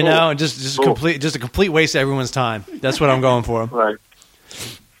 You know, and just cool. a complete waste of everyone's time. That's what I'm going for. Right.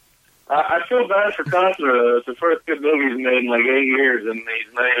 I feel bad for Costner. It's the first good movie he's made in like 8 years, and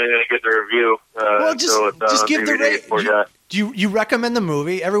he's not even going to get the review. Well, just give the DVD. Poor guy. You recommend the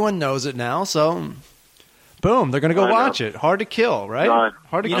movie. Everyone knows it now, so boom, they're going to go watch it. Hard to Kill, right? Right.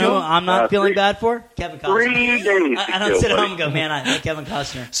 Hard to You kill. know who I'm not feeling bad for? Kevin Costner. 3 days. I don't sit home and go, man, I hate Kevin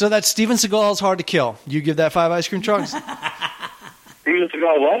Costner. So that's Steven Seagal's Hard to Kill. You give that 5 ice cream trucks? Steven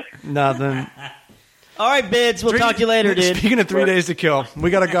Seagal, what? Nothing. All right, Bids. We'll talk to you later, dude. Speaking of 3 Days to Kill, we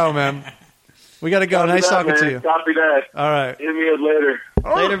got to go, man. We got to go. Nice talking to you. Copy that. All right. Hit me up later.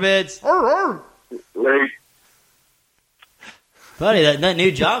 Later, Bids. Late. Buddy, that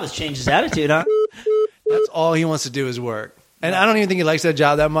new job has changed his attitude, huh? That's all he wants to do is work. And I don't even think he likes that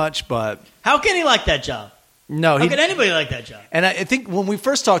job that much, but How can he like that job? no. How can anybody like that job? And I think when we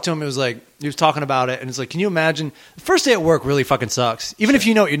first talked to him, it was like, he was talking about it, and it's like, can you imagine? The first day at work really fucking sucks. Even if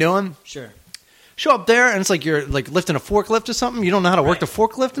you know what you're doing. Sure. Show up there, and it's like you're like lifting a forklift or something. You don't know how to work the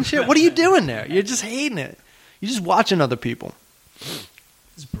forklift and shit. What are you doing there? You're just hating it. You're just watching other people.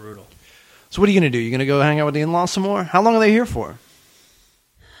 It's brutal. So what are you going to do? You're going to go hang out with the in-laws some more? How long are they here for?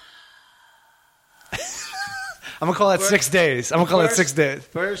 I'm going to call that 6 days. I'm going to call that 6 days.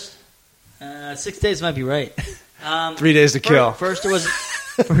 First, 6 days might be right. 3 days to kill. First, it was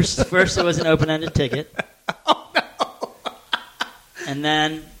first it was an open-ended ticket. Oh, no. And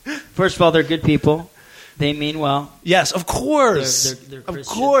then, first of all, they're good people. They mean well. Yes, of course. They're of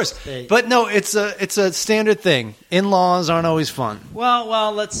Christians. course. But no, it's a standard thing. In-laws aren't always fun.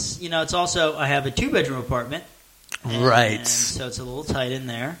 Well, let's, it's also, I have a 2-bedroom apartment. Right. And so it's a little tight in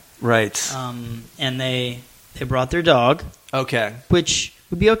there. Right. And they brought their dog, Okay. which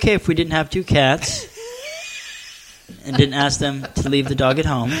would be okay if we didn't have 2 cats and didn't ask them to leave the dog at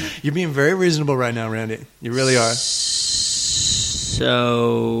home. You're being very reasonable right now, Randy. You really are.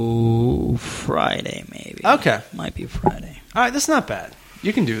 So Friday, maybe. Okay. Might be Friday. All right, that's not bad.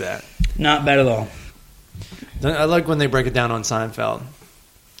 You can do that. Not bad at all. I like when they break it down on Seinfeld,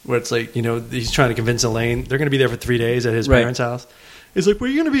 where it's like, he's trying to convince Elaine. They're going to be there for 3 days at his parents' house. He's like, well,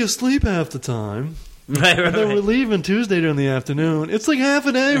 you're going to be asleep half the time. Right. And then we're leaving Tuesday during the afternoon. It's like half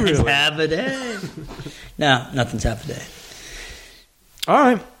a day, really. It's half a day. No, nothing's half a day. All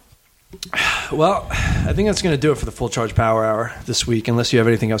right. Well, I think that's going to do it for the Full Charge Power Hour this week, unless you have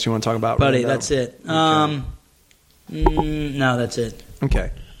anything else you want to talk about. Buddy, Rando. that's it. Okay. No, that's it.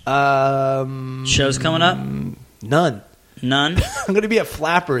 Okay. Shows coming up? None. None? I'm going to be at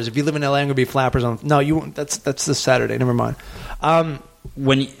Flappers. If you live in LA, I'm going to be at Flappers on. No, you won't. That's this Saturday. Never mind.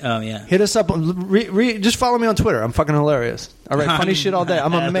 Yeah. Hit us up. Just follow me on Twitter. I'm fucking hilarious. I write funny shit all day.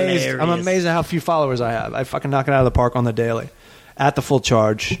 I'm amazed. Hilarious. I'm amazed at how few followers I have. I fucking knock it out of the park on the daily. At the Full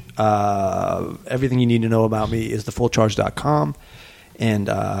Charge. Everything you need to know about me is thefullcharge.com. And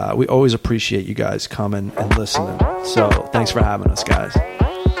we always appreciate you guys coming and listening. So thanks for having us, guys.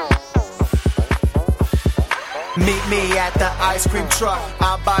 Meet me at the ice cream truck.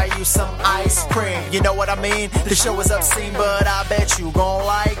 I'll buy you some ice cream. You know what I mean? The show is obscene, but I bet you gon'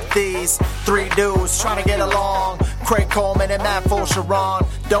 like these 3 dudes trying to get along. Craig Coleman and Matt Sharon.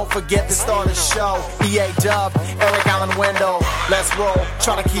 Don't forget to start the show. EA Dub, Eric Alan Wendell. Let's roll,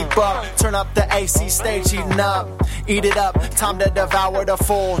 trying to keep up. Turn up the AC stage, heating up. Eat it up, time to devour the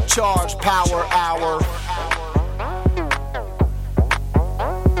Full Charge Power Hour.